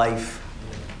in the life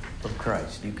of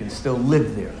Christ. You can still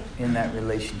live there in that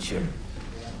relationship.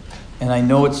 And I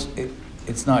know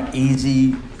it's not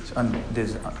easy.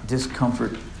 There's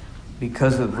discomfort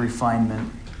because of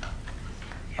refinement.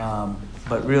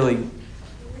 But really,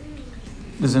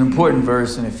 there's an important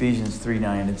verse in Ephesians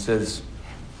 3:9. It says,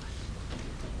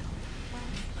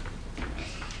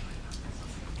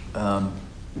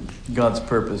 God's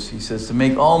purpose. He says, to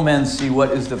make all men see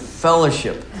what is the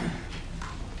fellowship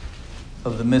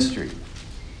of the mystery.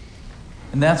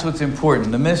 And that's what's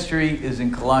important. The mystery is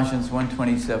in Colossians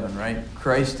 1:27, right?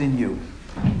 Christ in you.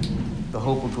 The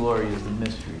hope of glory is the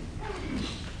mystery.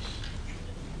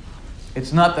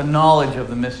 It's not the knowledge of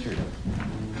the mystery,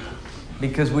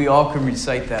 because we all can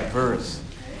recite that verse.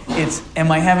 It's, am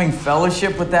I having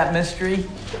fellowship with that mystery?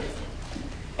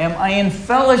 Am I in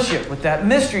fellowship with that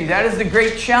mystery? That is the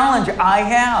great challenge I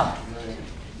have.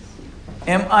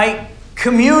 Am I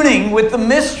communing with the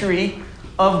mystery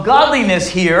of godliness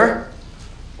here,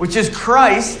 which is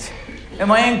Christ?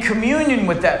 Am I in communion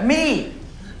with that? Me.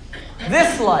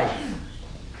 This life.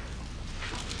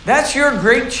 That's your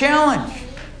great challenge.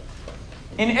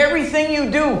 In everything you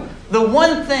do, the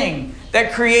one thing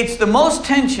that creates the most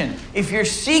tension, if you're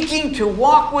seeking to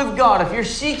walk with God, if you're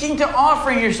seeking to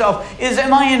offering yourself, is,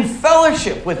 am I in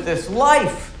fellowship with this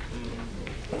life?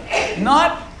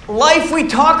 Not life we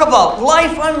talk about,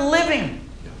 life I'm living.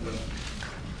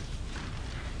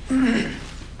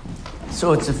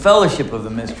 So it's a fellowship of the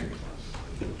mystery.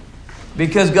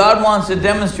 Because God wants to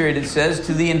demonstrate, it says,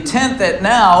 to the intent that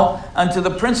now unto the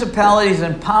principalities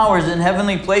and powers in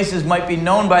heavenly places might be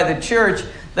known by the church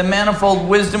the manifold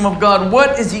wisdom of God.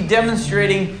 What is he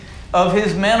demonstrating of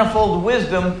his manifold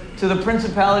wisdom to the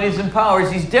principalities and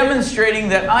powers? He's demonstrating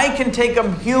that I can take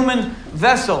a human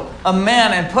vessel, a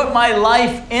man, and put my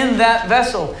life in that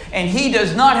vessel. And he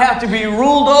does not have to be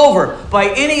ruled over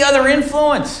by any other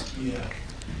influence. Yeah.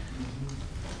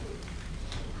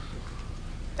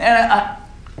 And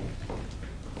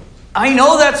I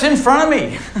know that's in front of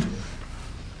me.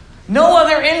 No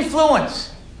other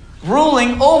influence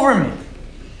ruling over me.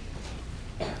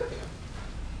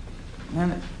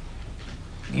 And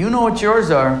you know what yours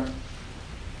are,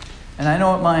 and I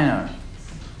know what mine are.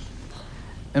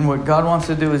 And what God wants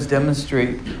to do is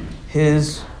demonstrate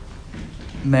his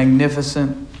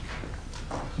magnificent,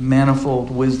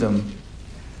 manifold wisdom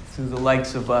through the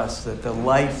likes of us, that the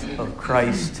life of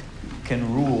Christ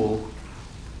can rule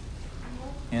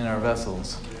in our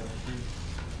vessels.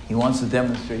 He wants to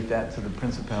demonstrate that to the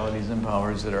principalities and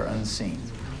powers that are unseen.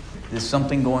 There's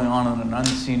something going on in an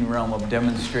unseen realm of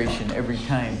demonstration every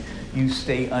time you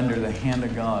stay under the hand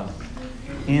of God.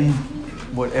 In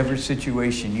whatever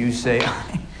situation you say,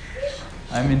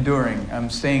 I'm enduring, I'm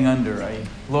staying under.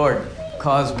 Lord,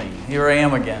 cause me. Here I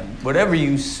am again. Whatever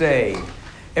you say,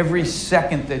 every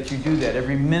second that you do that,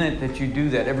 every minute that you do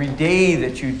that, every day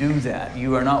that you do that,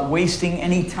 you are not wasting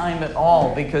any time at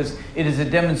all, because it is a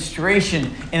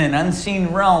demonstration in an unseen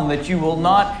realm that you will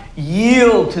not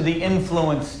yield to the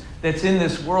influence that's in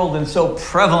this world and so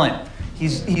prevalent.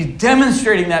 He's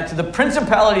demonstrating that to the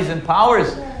principalities and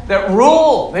powers that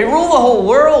rule. They rule the whole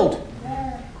world.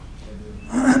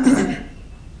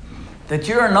 That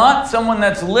you are not someone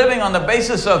that's living on the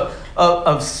basis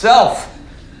of self.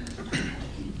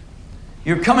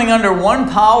 You're coming under one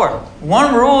power,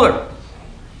 one ruler,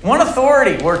 one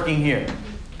authority working here.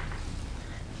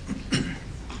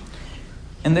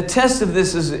 And the test of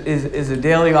this is a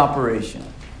daily operation.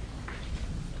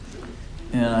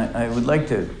 And I would like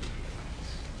to,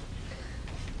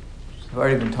 I've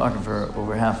already been talking for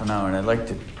over half an hour, and I'd like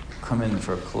to come in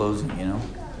for a closing, you know.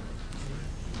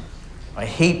 I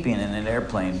hate being in an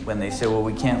airplane when they say, well,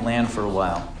 we can't land for a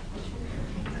while.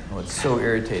 Oh, it's so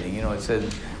irritating. You know, it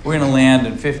says, we're going to land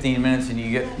in 15 minutes, and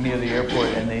you get near the airport,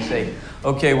 and they say,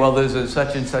 okay, well, there's a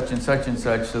such and such and such and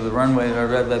such, so the runway,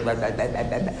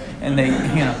 and they,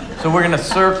 you know, so we're going to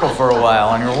circle for a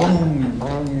while, and you're,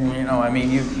 you know, I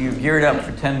mean, you've geared up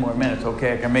for 10 more minutes.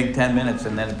 Okay, I can make 10 minutes,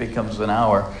 and then it becomes an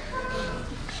hour.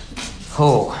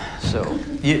 Oh, so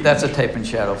that's a type and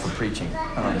shadow for preaching.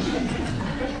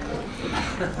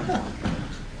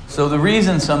 So the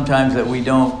reason sometimes that we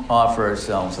don't offer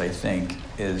ourselves, I think,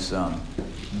 is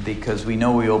because we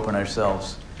know we open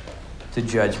ourselves to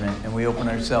judgment, and we open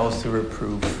ourselves to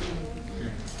reproof.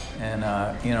 And,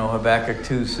 you know, Habakkuk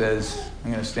 2 says,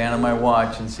 I'm going to stand on my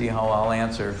watch and see how I'll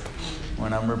answer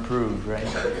when I'm reproved, right?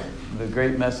 The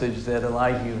great message that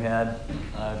Elihu had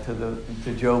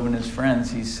to Job and his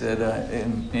friends, he said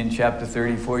in chapter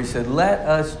 34, he said, let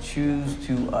us choose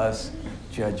to us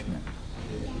judgment.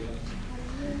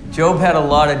 Job had a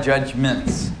lot of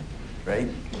judgments, right,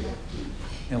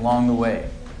 along the way.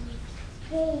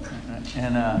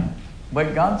 And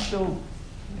but God still,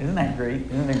 isn't that great?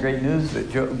 Isn't it great news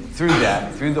that Job,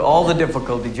 through all the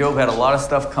difficulty, Job had a lot of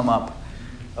stuff come up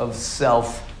of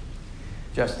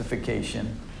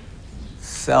self-justification,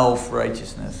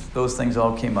 self-righteousness. Those things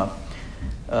all came up.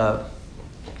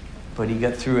 But he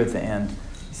got through at the end.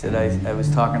 He said, I was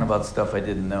talking about stuff I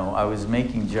didn't know. I was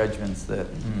making judgments that...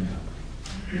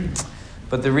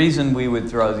 But the reason we would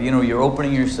throw, you're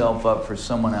opening yourself up for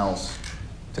someone else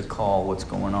to call what's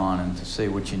going on and to say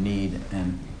what you need.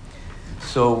 And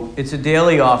so it's a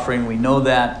daily offering. We know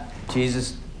that.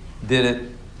 Jesus did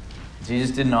it.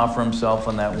 Jesus didn't offer himself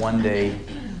on that one day,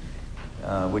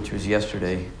 which was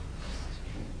yesterday.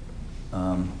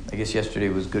 I guess yesterday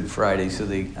was Good Friday, so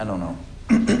I don't know.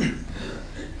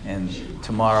 And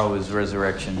tomorrow is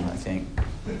resurrection, I think.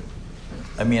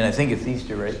 I think it's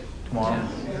Easter, right? Tomorrow?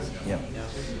 Yeah.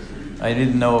 I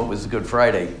didn't know it was Good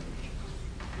Friday.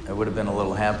 I would have been a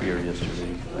little happier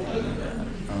yesterday.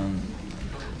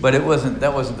 But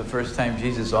that wasn't the first time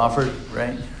Jesus offered,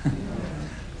 right?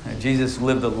 Jesus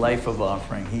lived a life of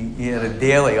offering. He had a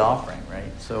daily offering,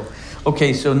 right? So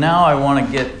now I want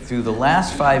to get through the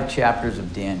last 5 chapters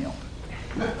of Daniel.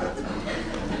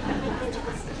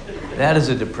 That is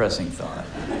a depressing thought.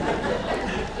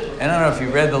 I don't know if you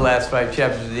read the last 5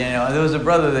 chapters of Daniel. There was a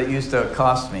brother that used to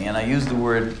accost me, and I use the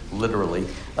word literally,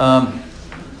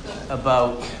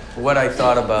 about what I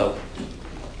thought about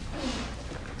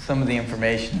some of the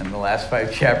information in the last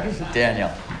 5 chapters of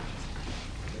Daniel.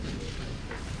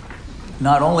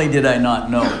 Not only did I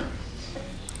not know,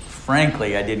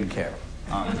 frankly, I didn't care.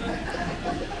 I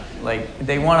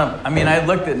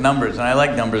looked at numbers, and I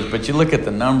like numbers, but you look at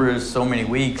the numbers, so many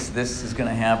weeks, this is going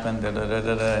to happen,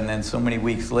 and then so many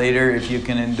weeks later, if you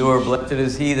can endure, blessed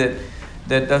is he that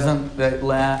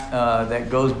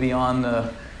goes beyond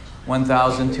the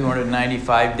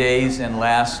 1,295 days and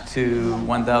lasts to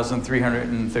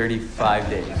 1,335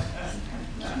 days.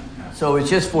 So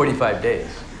it's just 45 days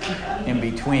in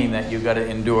between that you've got to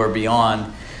endure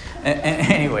beyond.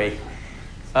 Anyway,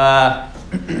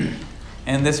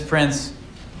 and this prince,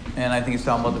 and I think he's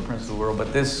talking about the prince of the world,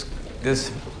 but this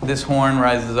horn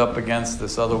rises up against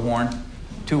this other horn,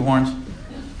 2 horns,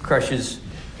 crushes.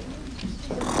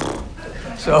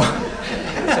 So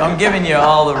I'm giving you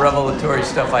all the revelatory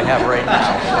stuff I have right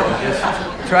now. So just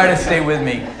try to stay with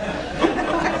me.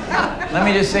 Let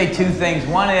me just say 2 things.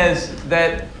 One is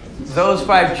that those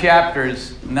 5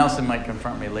 chapters, Nelson might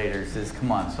confront me later. He says,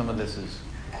 come on, some of this is...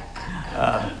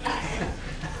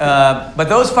 but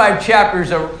those 5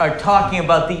 chapters are talking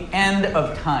about the end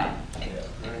of time.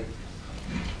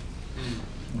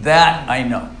 That I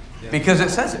know, because it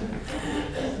says it.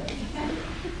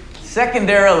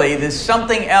 Secondarily, there's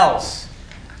something else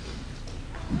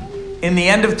in the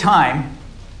end of time,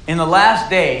 in the last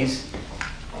days,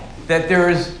 that there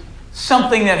is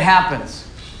something that happens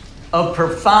of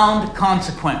profound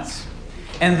consequence.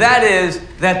 And that is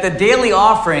that the daily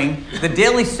offering, the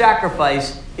daily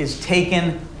sacrifice, is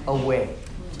taken away.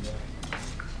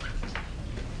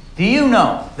 Do you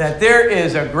know that there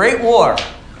is a great war?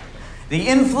 The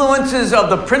influences of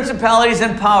the principalities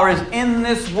and powers in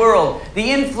this world, the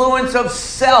influence of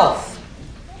self,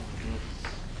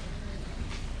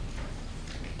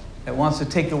 that wants to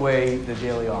take away the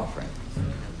daily offering.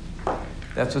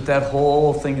 That's what that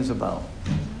whole thing is about.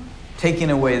 Taking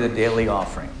away the daily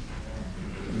offering.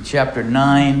 In chapter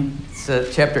 9,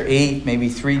 chapter 8, maybe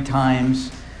 3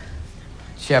 times.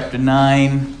 Chapter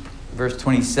 9, verse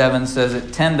 27 says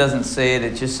it. 10 doesn't say it.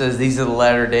 It just says these are the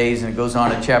latter days. And it goes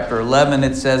on to chapter 11,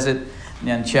 it says it. And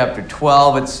then chapter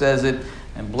 12, it says it.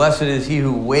 And blessed is he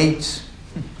who waits.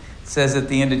 It says at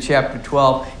the end of chapter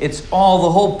 12. It's all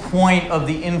the whole point of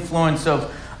the influence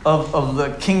of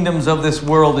the kingdoms of this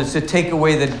world is to take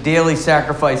away the daily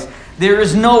sacrifice. There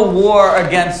is no war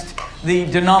against the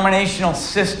denominational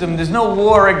system. There's no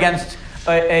war against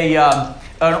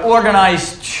an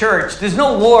organized church. There's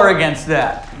no war against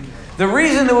that. The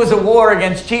reason there was a war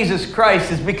against Jesus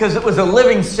Christ is because it was a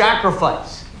living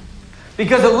sacrifice.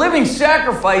 Because a living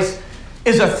sacrifice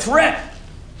is a threat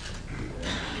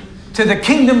to the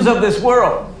kingdoms of this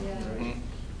world.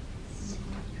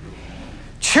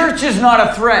 Church is not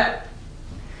a threat.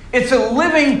 It's a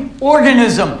living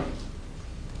organism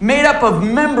made up of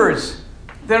members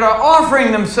that are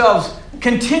offering themselves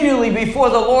continually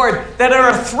before the Lord that are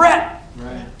a threat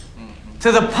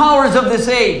to the powers of this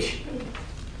age.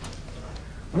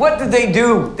 What did they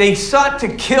do? They sought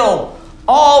to kill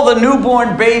all the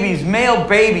newborn babies, male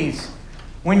babies,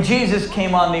 when Jesus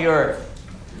came on the earth.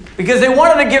 Because they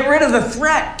wanted to get rid of the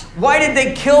threat. Why did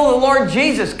they kill the Lord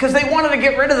Jesus? Because they wanted to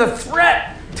get rid of the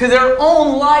threat to their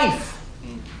own life.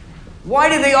 Why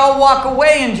did they all walk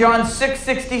away in John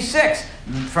 6:66?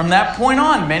 From that point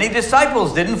on, many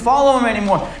disciples didn't follow him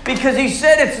anymore. Because he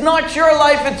said, it's not your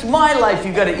life, it's my life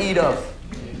you got to eat of.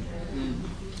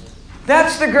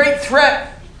 That's the great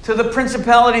threat to the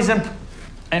principalities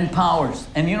and powers.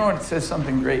 And you know what? It says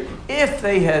something great. If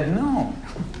they had known,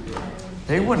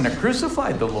 they wouldn't have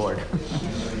crucified the Lord.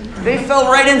 They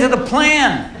fell right into the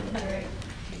plan.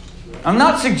 I'm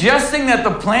not suggesting that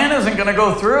the plan isn't going to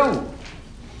go through.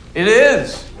 It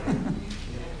is.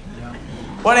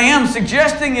 What I am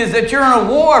suggesting is that you're in a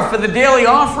war for the daily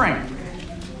offering.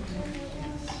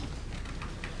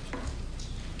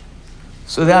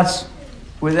 So that's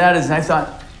where that is. And I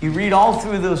thought, you read all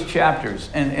through those chapters,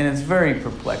 and it's very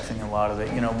perplexing, a lot of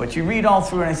it, but you read all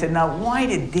through, and I said, now, why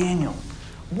did Daniel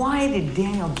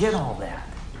get all that?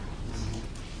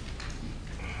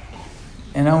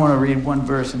 And I want to read one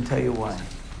verse and tell you why.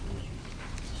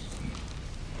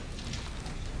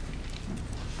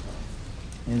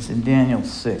 It's in Daniel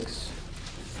 6,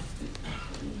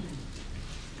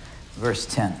 verse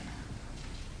 10.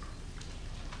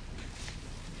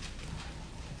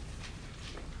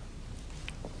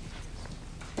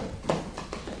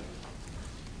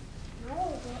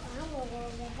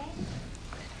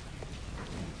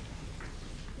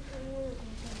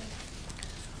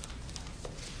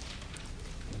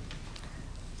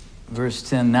 Verse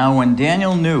 10, now when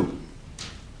Daniel knew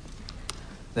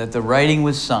that the writing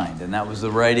was signed, and that was the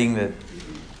writing that,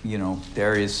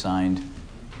 Darius signed,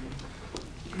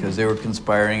 because they were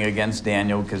conspiring against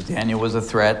Daniel, because Daniel was a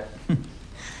threat,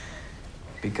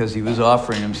 because he was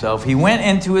offering himself. He went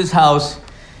into his house,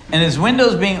 and his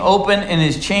windows being open in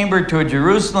his chamber toward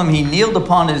Jerusalem, he kneeled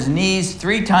upon his knees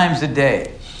 3 times a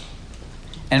day,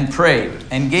 and prayed,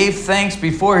 and gave thanks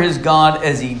before his God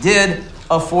as he did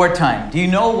aforetime. Do you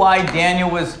know why Daniel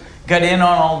got in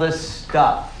on all this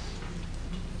stuff?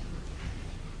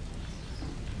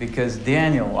 Because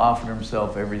Daniel offered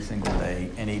himself every single day,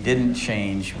 and he didn't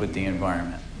change with the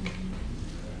environment.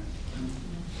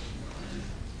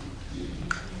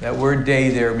 That word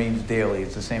day there means daily.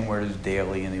 It's the same word as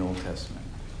daily in the Old Testament.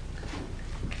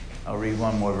 I'll read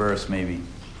one more verse maybe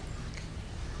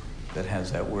that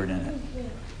has that word in it.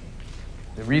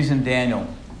 The reason Daniel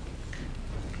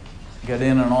got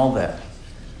in on all that,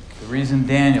 the reason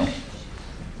Daniel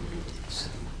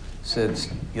said,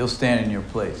 you'll stand in your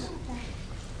place,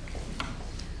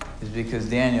 is because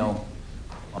Daniel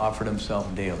offered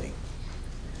himself daily,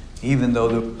 even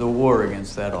though the war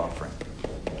against that offering.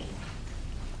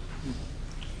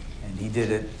 And he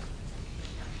did it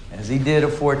as he did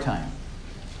aforetime.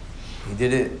 He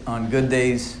did it on good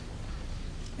days,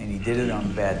 and he did it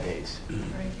on bad days.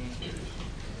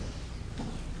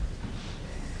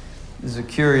 There's a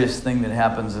curious thing that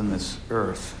happens in this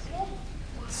earth.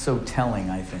 It's so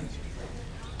telling, I think.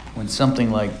 When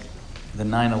something like the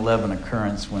 9/11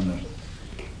 occurrence, when the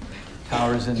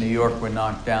towers in New York were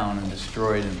knocked down and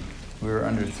destroyed and we were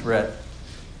under threat,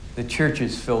 the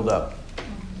churches filled up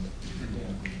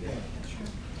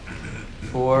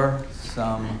for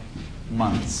some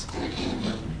months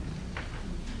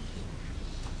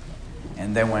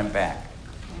and then went back.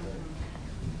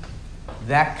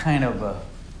 That kind of a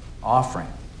offering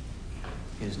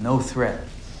is no threat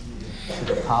to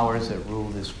the powers that rule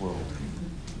this world.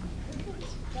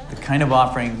 The kind of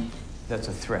offering that's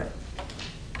a threat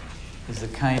is the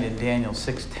kind in Daniel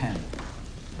 6:10,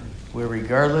 where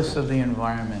regardless of the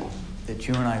environment that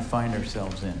you and I find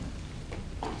ourselves in,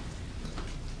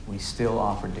 we still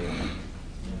offer daily.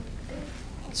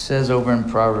 It says over in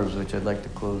Proverbs, which I'd like to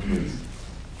close with,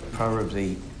 Proverbs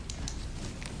 8.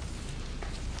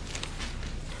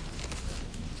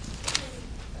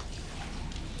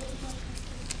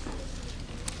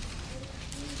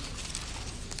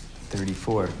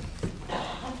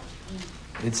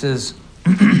 It says,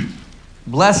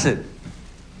 blessed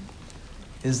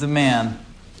is the man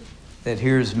that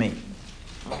hears me,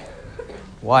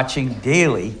 watching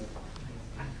daily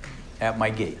at my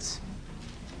gates,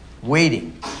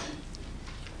 waiting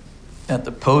at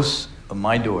the posts of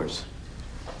my doors.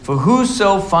 For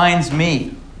whoso finds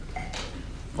me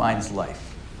finds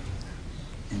life,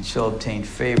 and shall obtain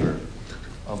favor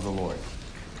of the Lord.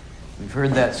 We've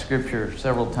heard that scripture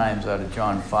several times out of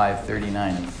John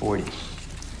 5:39 and 40.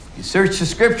 You search the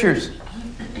scriptures,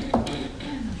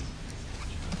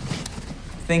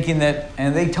 thinking that,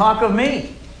 and they talk of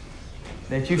me,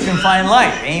 that you can find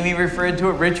life. Amy referred to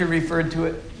it, Richard referred to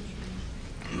it.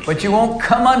 But you won't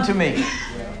come unto me.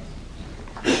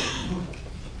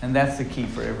 And that's the key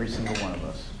for every single one of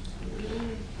us.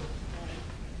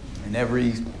 In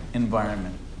every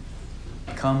environment.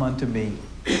 Come unto me.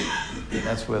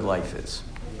 That's where life is.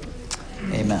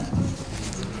 Amen.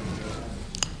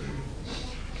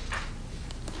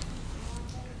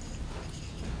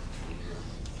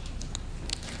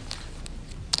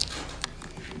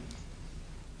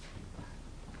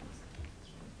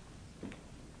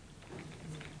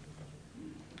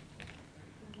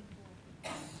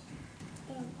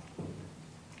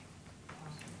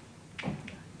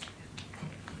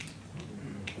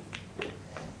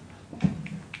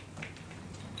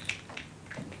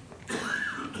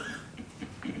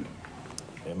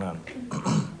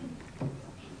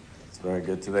 very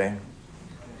good today.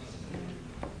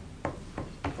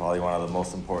 Probably one of the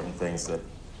most important things that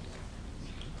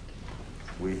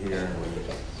we hear.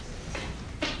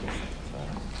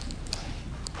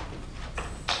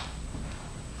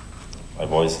 My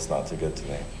voice is not too good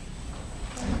today.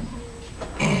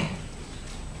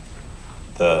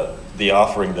 The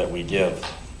offering that we give,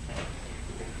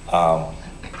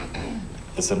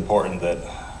 it's important that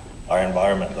our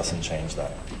environment doesn't change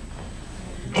that.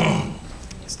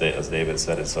 As David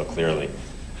said it so clearly,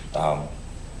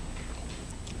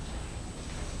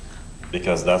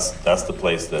 because that's the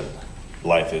place that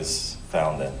life is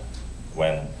found in.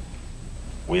 When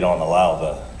we don't allow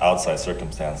the outside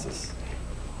circumstances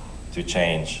to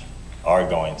change our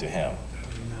going to Him,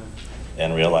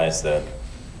 and realize that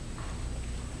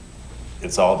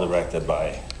it's all directed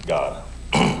by God.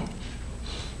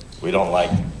 We don't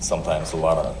like sometimes a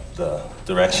lot of the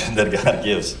direction that God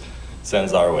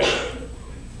sends our way.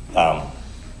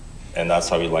 And that's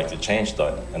how we like to change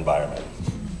the environment.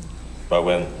 But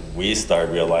when we start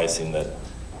realizing that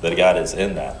God is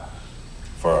in that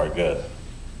for our good,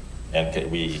 and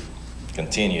we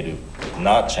continue to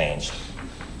not change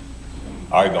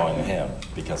our going to Him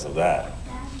because of that,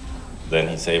 then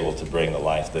He's able to bring the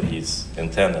life that He's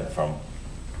intended from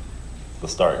the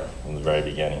start, from the very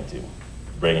beginning, to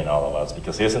bring in all of us.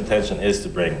 Because His intention is to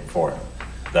bring forth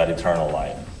that eternal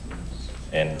life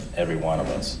in every one of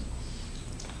us.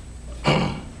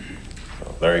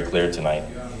 So very clear tonight,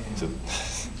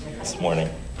 this morning.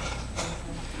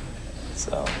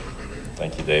 So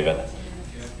thank you, David.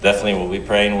 Definitely we'll be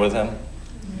praying with him,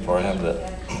 for him,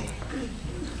 that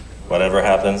whatever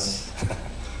happens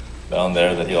down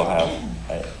there, that he'll have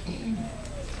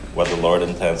what the Lord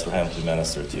intends for him to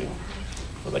minister to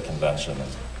for the convention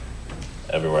and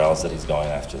everywhere else that he's going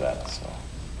after that. So,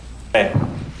 okay.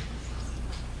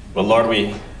 Well, Lord,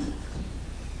 we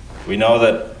know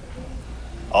that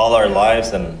all our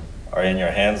lives are in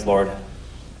your hands, Lord.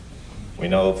 We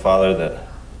know, Father,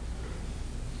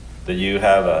 that you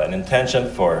have an intention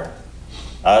for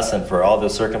us and for all the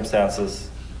circumstances.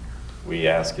 We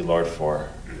ask you, Lord, for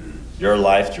your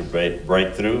life to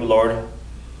break through, Lord,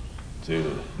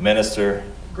 to minister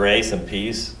grace and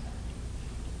peace,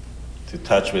 to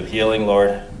touch with healing,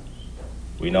 Lord.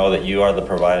 We know that you are the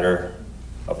provider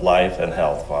of life and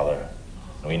health, Father.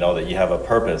 And we know that you have a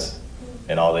purpose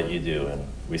in all that you do. And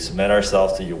we submit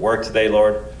ourselves to your work today,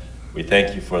 Lord. We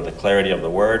thank you for the clarity of the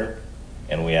word.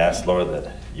 And we ask, Lord,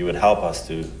 that you would help us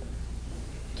to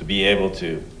be able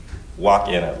to walk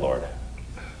in it, Lord,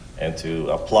 and to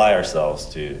apply ourselves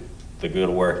to the good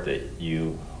work that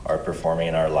you are performing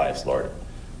in our lives, Lord.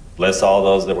 Bless all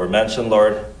those that were mentioned,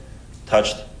 Lord.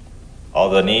 Touch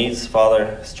all the needs,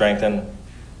 Father. Strengthen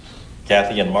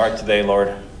Kathy and Mark today,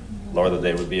 Lord. Lord, that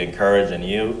they would be encouraged in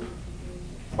you.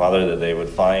 Father, that they would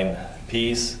find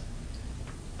peace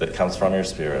that comes from your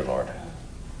Spirit, Lord.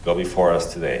 Go before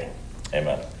us today.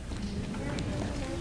 Amen.